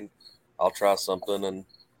way, and I'll try something and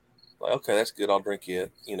like, okay, that's good. I'll drink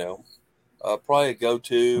it. Probably a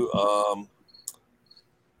go-to.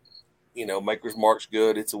 Maker's Mark's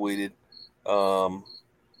good. It's a wheated. And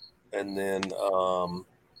then I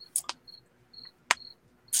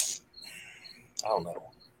don't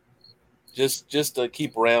know. Just to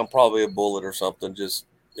keep around, probably a Bullet or something. Just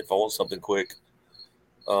if I want something quick.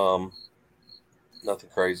 Nothing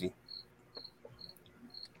crazy.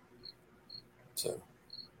 So,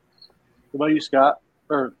 what about you, Scott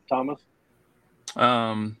or Thomas?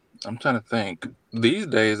 I'm trying to think. These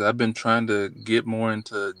days, I've been trying to get more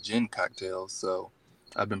into gin cocktails, so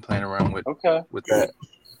I've been playing around with that.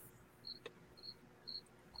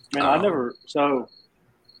 Man, I never. So,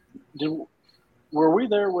 were we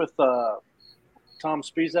there with Tom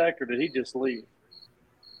Spizak, or did he just leave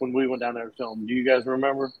when we went down there to film? Do you guys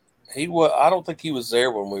remember? I don't think he was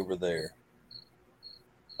there when we were there.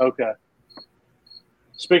 Okay.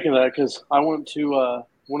 Speaking of that, because I went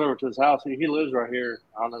over to his house. He lives right here.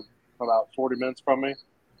 I don't know, about 40 minutes from me,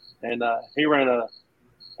 and he ran a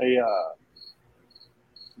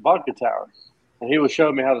vodka tower, and he was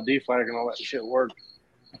showing me how the deflager and all that shit worked.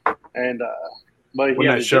 And but he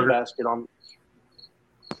had a gin basket on.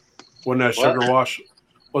 Wasn't that sugar wash?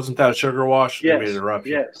 Wasn't that a sugar wash? Yes. I mean, interrupt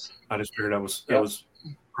you. Yes. I just figured that was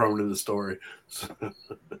prone to the story.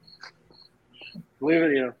 Believe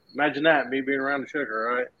it, imagine that, me being around the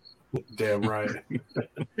sugar, right? Damn right.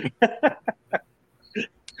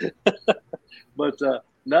 But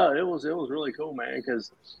no, it was really cool, man,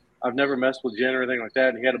 because I've never messed with gin or anything like that.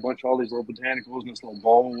 And he had a bunch of all these little botanicals in this little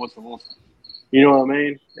bowl with the little, you know what I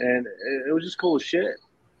mean? And it was just cool as shit.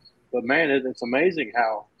 But man, it's amazing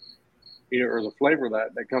how, or the flavor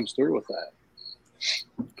that comes through with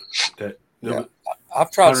that. Yeah.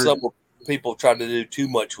 I've tried some people tried to do too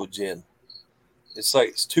much with gin. It's like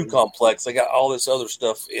it's too complex. They got all this other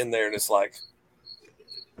stuff in there, and it's like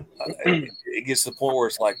it gets to the point where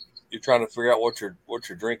it's like you're trying to figure out what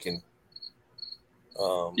you're drinking.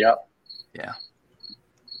 Yeah.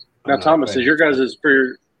 Now, Thomas, is your guys'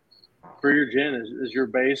 for your gin is your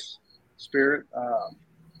base spirit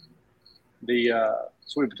the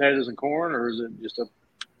sweet potatoes and corn, or is it just a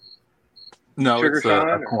sugar it's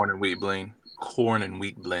a corn and wheat blend. Corn and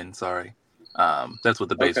wheat blend. Sorry, that's what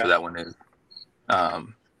the base for that one is.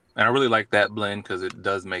 And I really like that blend because it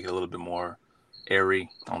does make it a little bit more airy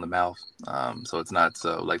on the mouth. So it's not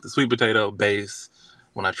so like the sweet potato base.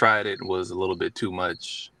 When I tried it, was a little bit too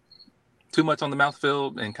much on the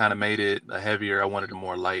mouthfeel and kind of made it a heavier. I wanted a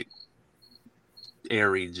more light,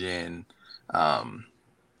 airy gin. So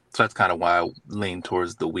that's kind of why I lean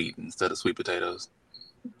towards the wheat instead of sweet potatoes.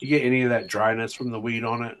 You get any of that dryness from the wheat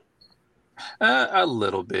on it? A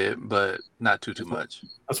little bit, but not too much.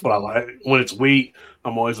 That's what I like. When it's wheat,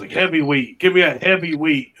 I'm always like, heavy wheat. Give me a heavy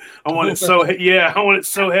wheat. I want it so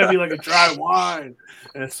heavy like a dry wine.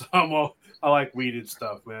 And so I like wheated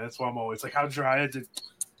stuff, man. That's why I'm always like, how dry is it?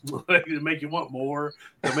 Like, to make you want more,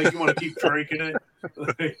 to make you want to keep drinking it.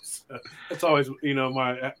 So that's always,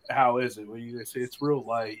 my how is it? When you say it's real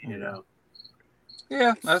light,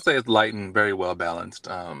 Yeah, I'd say it's light and very well balanced.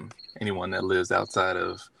 Anyone that lives outside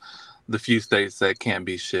of the few states that can't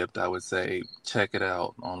be shipped, I would say check it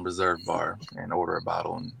out on Reserve Bar and order a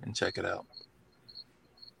bottle and check it out.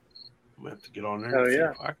 I'm gonna have to get on there and see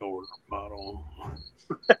if I can order a bottle.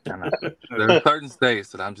 There are certain states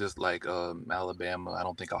that I'm just like Alabama. I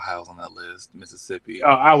don't think Ohio's on that list. Mississippi.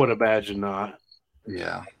 I would imagine not.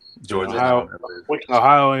 Yeah, Georgia.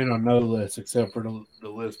 Ohio ain't on no list except for the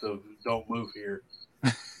list of don't move here.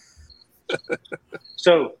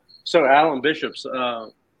 So Alan Bishop's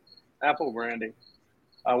apple brandy.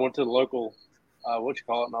 I went to the local, and I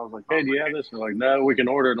was like, "Hey, do you have this?" And they're like, "No, we can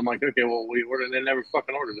order it." I'm like, "Okay, well, we ordered it." They never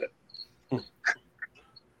fucking ordered it.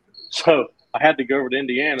 So I had to go over to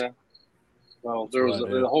Indiana. Well, there was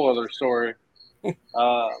a whole other story.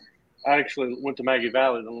 I actually went to Maggie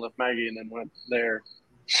Valley, then left Maggie, and then went there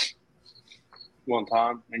one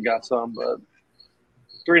time and got some. But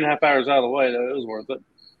 3.5 hours out of the way, though, it was worth it.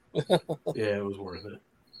 Yeah, it was worth it.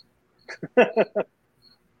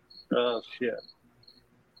 Oh, shit.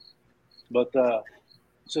 But,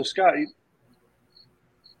 so Scott, I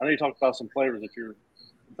know you talked about some flavors that you're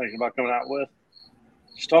thinking about coming out with.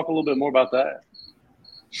 Just talk a little bit more about that.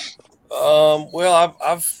 Well,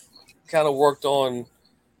 I've kind of worked on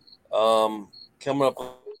coming up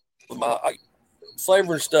with my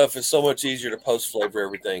flavor and stuff is so much easier to post flavor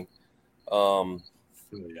everything. I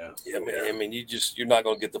mean, you're not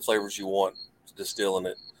going to get the flavors you want distilling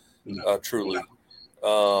it, truly.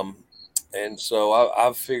 And so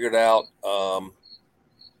I've figured out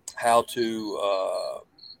how to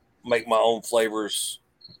make my own flavors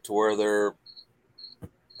to where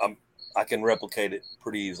I can replicate it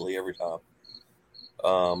pretty easily every time.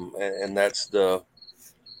 And that's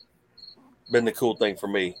been the cool thing for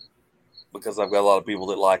me, because I've got a lot of people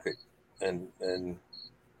that like it, and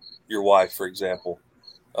your wife, for example.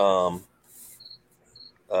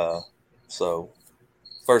 So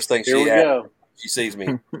first thing she sees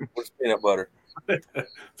me, what's peanut butter? It's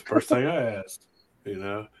the first thing I asked,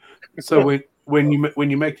 So when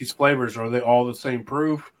you make these flavors, are they all the same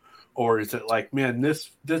proof? Or is it like, man,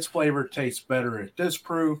 this flavor tastes better at this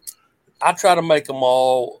proof? I try to make them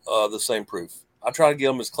all the same proof. I try to get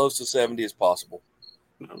them as close to 70 as possible.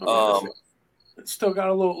 It's still got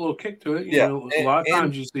a little kick to it. A lot of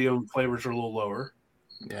times you see them flavors are a little lower.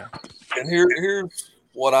 Yeah. And here's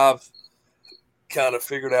what I've kind of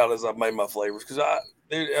figured out as I've made my flavors. Because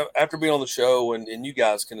after being on the show, and you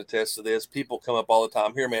guys can attest to this, people come up all the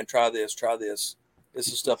time, here, man, try this. This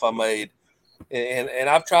is stuff I made, and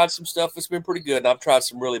I've tried some stuff that's been pretty good, and I've tried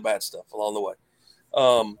some really bad stuff along the way.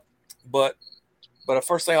 But the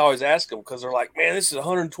first thing I always ask them, because they're like, man, this is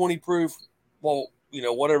 120 proof. Well,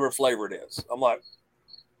 whatever flavor it is. I'm like,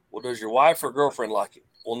 well, does your wife or girlfriend like it?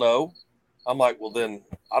 Well, no. I'm like, well, then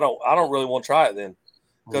I don't really want to try it then,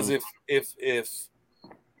 because if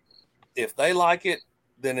they like it,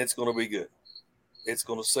 then it's going to be good. It's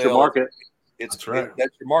going to sell. Your market. That's right.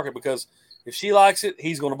 That's your market, because if she likes it,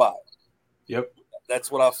 he's going to buy it. Yep.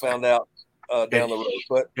 That's what I found out down the road.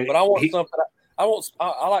 But I want something. I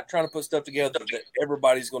like trying to put stuff together that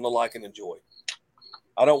everybody's going to like and enjoy.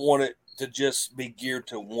 I don't want it to just be geared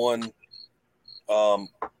to one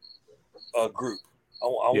group. I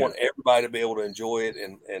want everybody to be able to enjoy it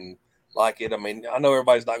and like it. I mean, I know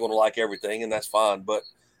everybody's not going to like everything, and that's fine, but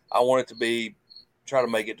I want it to be, try to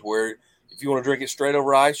make it to where if you want to drink it straight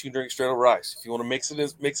over ice, you can drink it straight over ice. If you want to mix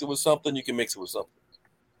it with something, you can mix it with something.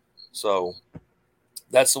 So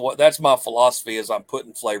that's my philosophy, is I'm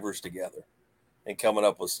putting flavors together and coming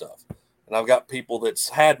up with stuff. And I've got people that's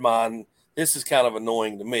had mine. This is kind of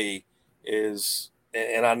annoying to me,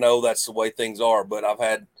 and I know that's the way things are, but I've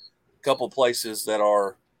had a couple places that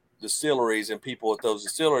are distilleries, and people at those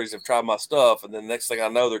distilleries have tried my stuff, and then the next thing I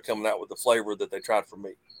know, they're coming out with the flavor that they tried from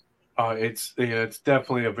me. It's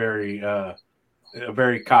definitely a very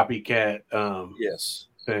copycat yes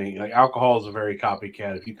thing. Like alcohol is a very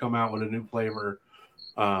copycat. If you come out with a new flavor,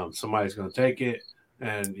 somebody's going to take it,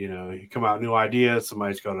 and you come out with new ideas,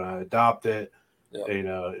 somebody's going to adopt it. Yep.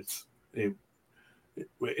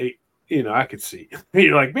 I could see.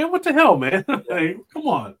 You're like, man, what the hell, man? Hey, come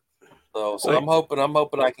on. So I'm hoping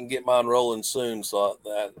I can get mine rolling soon, so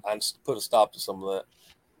that I put a stop to some of that.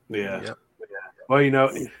 Yeah. Yep. Well,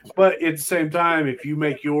 but at the same time, if you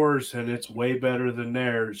make yours and it's way better than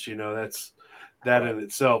theirs, that in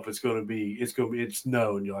itself it's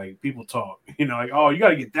known. You're like, people talk, like, oh, you got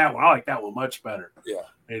to get that one. I like that one much better. Yeah.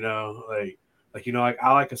 Like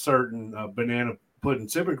I like a certain banana pudding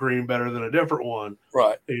sipping cream better than a different one.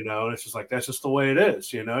 Right. And it's just like, that's just the way it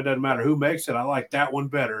is. It doesn't matter who makes it. I like that one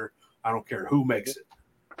better. I don't care who makes it.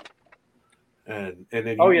 And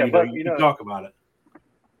then you talk about it.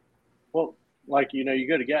 Well, like, you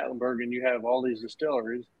go to Gatlinburg and you have all these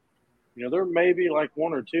distilleries. There may be like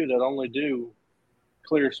one or two that only do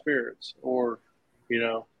clear spirits, or,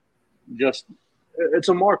 just it's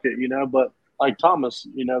a market, but like Thomas,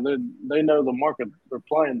 they know the market they're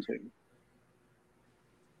playing to.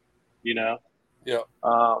 Yeah.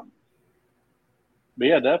 But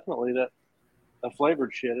yeah, definitely that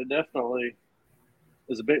flavored shit. It definitely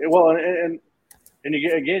is a big. Well, and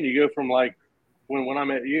you go from like when I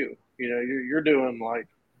met you, you're doing like,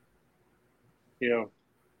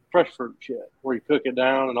 fresh fruit shit where you cook it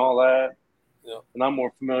down and all that. Yeah. And I'm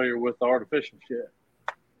more familiar with the artificial shit.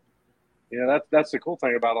 That's the cool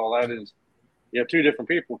thing about all that is you have two different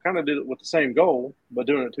people kind of did it with the same goal, but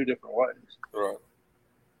doing it two different ways. Right.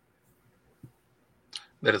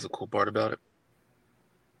 That is a cool part about it.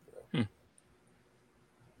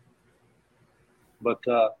 But,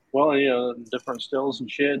 different stills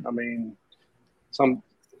and shit. I mean,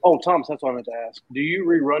 Thomas, that's what I meant to ask. Do you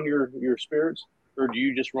rerun your spirits, or do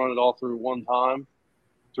you just run it all through one time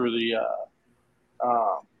through the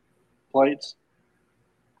plates?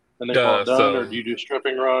 And then call it done, or do you do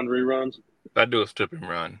stripping run, reruns? I do a stripping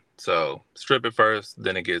run. So strip it first,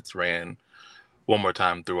 then it gets ran one more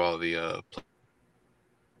time through all the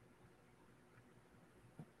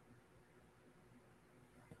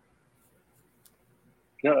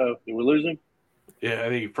Uh-oh, did we lose him? Yeah, I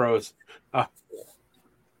think he froze.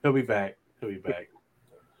 He'll be back.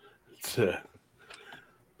 It's, you've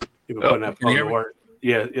been putting that phone to work.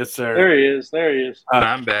 Yeah, yes, sir. There he is.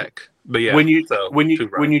 I'm back. But yeah, when you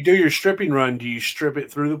do your stripping run, do you strip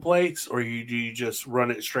it through the plates, or do you just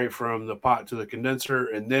run it straight from the pot to the condenser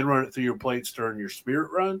and then run it through your plates during your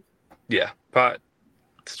spirit run? Yeah, pot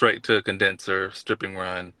straight to a condenser, stripping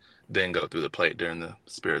run, then go through the plate during the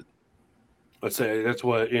spirit. Let's say that's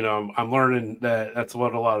what I'm learning that's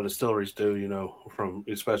what a lot of distilleries do. From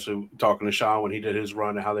especially talking to Sean when he did his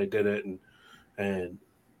run and how they did it, and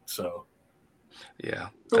so. Yeah,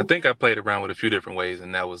 I think I played around with a few different ways,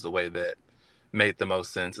 and that was the way that made the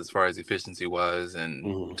most sense as far as efficiency was,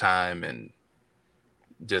 and time, and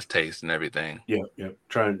just taste and everything. Yeah.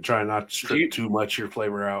 Try not to strip too much your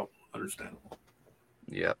flavor out. Understandable.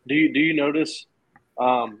 Yeah. Do you notice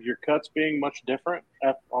your cuts being much different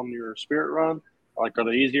on your spirit run? Like, are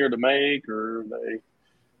they easier to make, or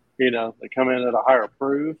they come in at a higher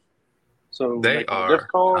proof? So they are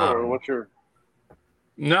difficult, or what's your?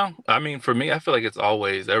 No, I mean, for me, I feel like it's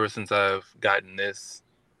always, ever since I've gotten this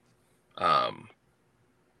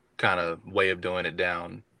kind of way of doing it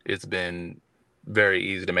down, it's been very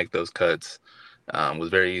easy to make those cuts. Was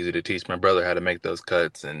very easy to teach my brother how to make those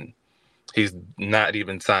cuts, and he's not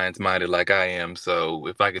even science-minded like I am. So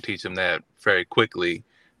if I could teach him that very quickly,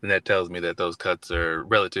 then that tells me that those cuts are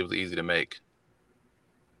relatively easy to make.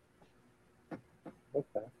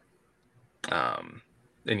 Okay.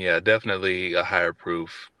 And yeah, definitely a higher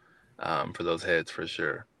proof for those heads for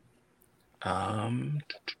sure.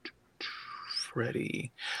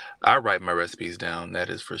 Freddie, I write my recipes down. That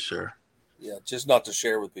is for sure. Yeah, just not to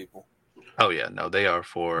share with people. Oh yeah, no, they are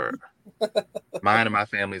for mine and my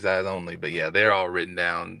family's eyes only. But yeah, they're all written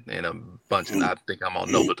down in a bunch. I think I'm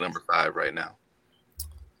on notebook number 5 right now.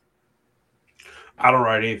 I don't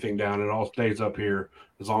write anything down. It all stays up here.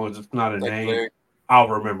 As long as it's not a name, Larry. I'll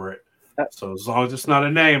remember it. So as long as it's not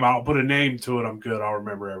a name, I'll put a name to it. I'm good. I'll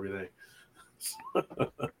remember everything.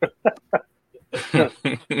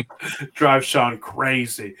 Drive Sean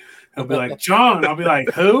crazy. He'll be like, John. I'll be like,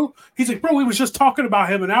 who? He's like, bro, we was just talking about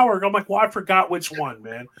him an hour ago. I'm like, well, I forgot which one,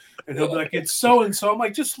 man. And he'll be like, it's so-and-so. I'm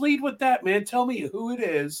like, just lead with that, man. Tell me who it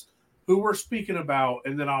is, who we're speaking about,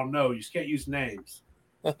 and then I'll know. You just can't use names.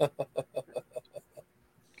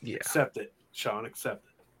 Yeah. Accept it, Sean. Accept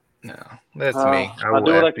it. No, that's me. I will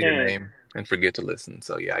do what I ask for your can. name and forget to listen.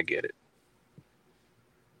 So yeah, I get it.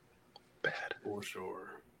 Bad. For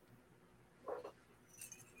sure.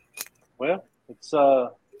 Well, it's I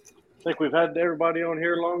think we've had everybody on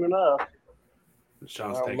here long enough.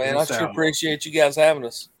 Sean's Oh, taking man, I us sure out. appreciate you guys having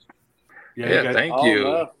us. Yeah, thank Oh, you.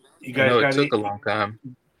 no. You I guys know it got took a long time.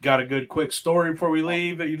 got a good quick story before we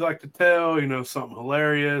leave that you'd like to tell? You know, something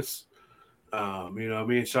hilarious. You know,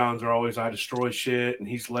 me and Sean's are always I destroy shit, and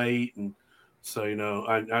he's late, and so you know,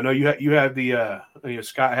 I know you had the you know,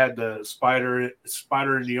 Scott had the spider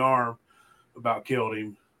in the arm about killed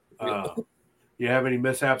him. You have any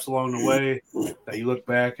mishaps along the way that you look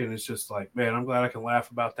back and it's just like, man, I'm glad I can laugh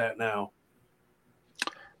about that now.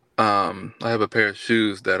 I have a pair of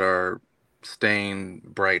shoes that are stained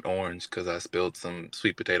bright orange because I spilled some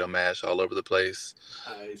sweet potato mash all over the place.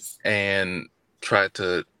 Nice. And tried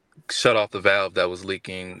to shut off the valve that was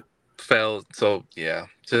leaking. Fell. So yeah,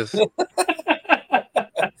 just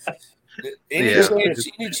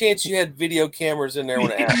Any chance you had video cameers in there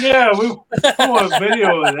when it happened? Yeah, we want a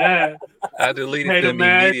video of that. I deleted them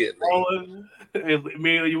immediately.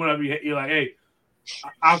 Immediately, you want to be, you're like, hey,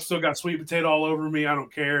 I've still got sweet potato all over me. I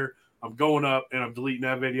don't care. I'm going up and I'm deleting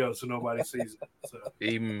that video so nobody sees it. So.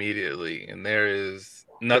 Immediately, and there is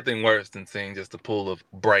nothing worse than seeing just a pool of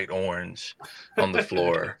bright orange on the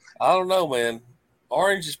floor. I don't know, man.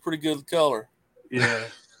 Orange is pretty good color. Yeah.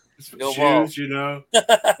 Go Shoes, ball. you know.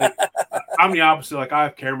 Like, I'm the opposite. Like, I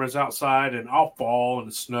have cameras outside and I'll fall in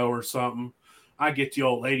the snow or something. I get the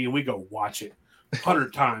old lady and we go watch it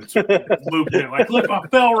 100 times. Looping it. Like, look, I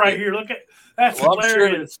fell right here. Look at that's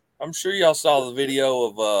hilarious. I'm sure y'all saw the video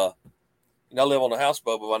of you know, I live on a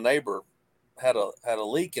houseboat, but my neighbor had a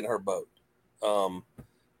leak in her boat.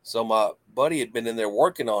 So my buddy had been in there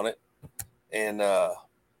working on it, and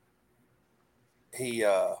he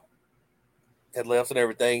had left and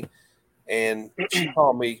everything. And she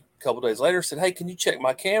called me a couple days later, said, "Hey, can you check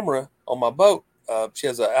my camera on my boat? She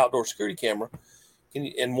has an outdoor security camera,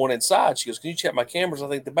 and one inside." She goes, "Can you check my cameras? I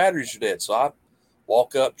think the batteries are dead." So I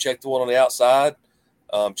walk up, check the one on the outside,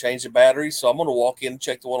 change the battery. So I'm going to walk in and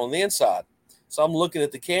check the one on the inside. So I'm looking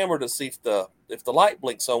at the camera to see if the light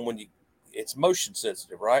blinks on when it's motion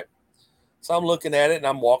sensitive, right? So I'm looking at it and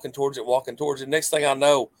I'm walking towards it. Next thing I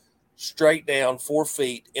know, straight down 4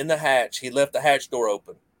 feet in the hatch, he left the hatch door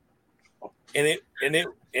open. And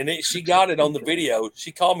she got it on the video.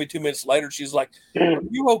 She called me 2 minutes later. She's like, "Are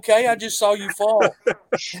you okay? I just saw you fall."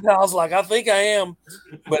 And I was like, "I think I am."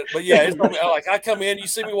 But yeah, it's like I come in, you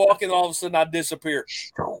see me walking, and all of a sudden I disappear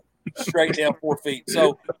straight down 4 feet.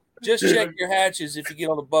 So just check your hatches if you get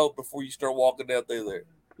on the boat before you start walking down through there.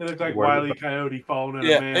 It looked like Wile E. Coyote falling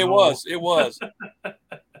in a manhole. It was.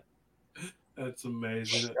 That's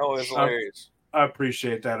amazing. Oh, it's hilarious. I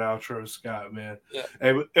appreciate that outro, Scott, man.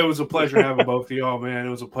 Yeah. It was a pleasure having both of y'all, man. It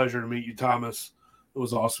was a pleasure to meet you, Thomas. It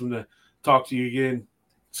was awesome to talk to you again,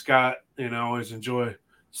 Scott. You know, I always enjoy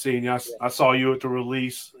seeing you. I saw you at the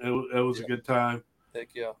release. It was a good time. Heck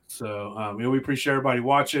yeah. So, we appreciate everybody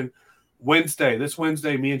watching. This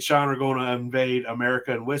Wednesday, me and Sean are going to invade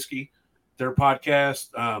America and Whiskey, their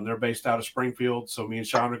podcast. They're based out of Springfield. So me and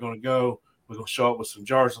Sean are going to go. We're going to show up with some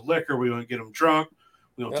jars of liquor. We're going to get them drunk.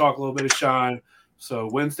 We're going to talk a little bit of Shine. So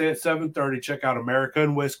Wednesday at 7:30, check out America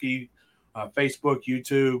and Whiskey, Facebook,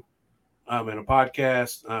 YouTube, and a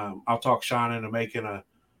podcast. I'll talk Shine into making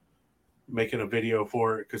a video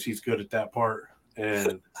for it because he's good at that part.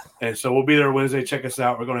 And so we'll be there Wednesday. Check us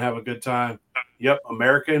out. We're going to have a good time. Yep,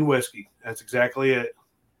 America and whiskey. That's exactly it.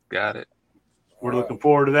 Got it. We're looking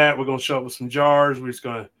forward to that. We're going to show up with some jars. We're just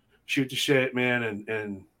going to shoot the shit, man,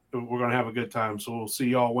 and we're going to have a good time. So we'll see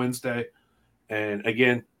y'all Wednesday. And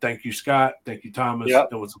again, thank you, Scott. Thank you, Thomas. Yep.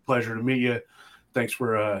 It was a pleasure to meet you. Thanks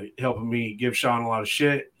for helping me give Sean a lot of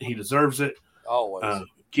shit. He deserves it. Always.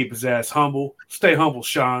 Keep his ass humble. Stay humble,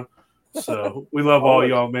 Sean. So we love all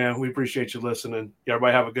y'all, man. We appreciate you listening.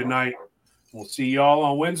 Everybody have a good night. We'll see y'all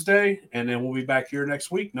on Wednesday, and then we'll be back here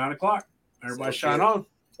next week, 9 o'clock. Everybody shine on.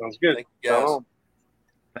 Sounds good. Thank you, guys.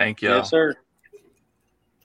 Thank you. Yes, sir.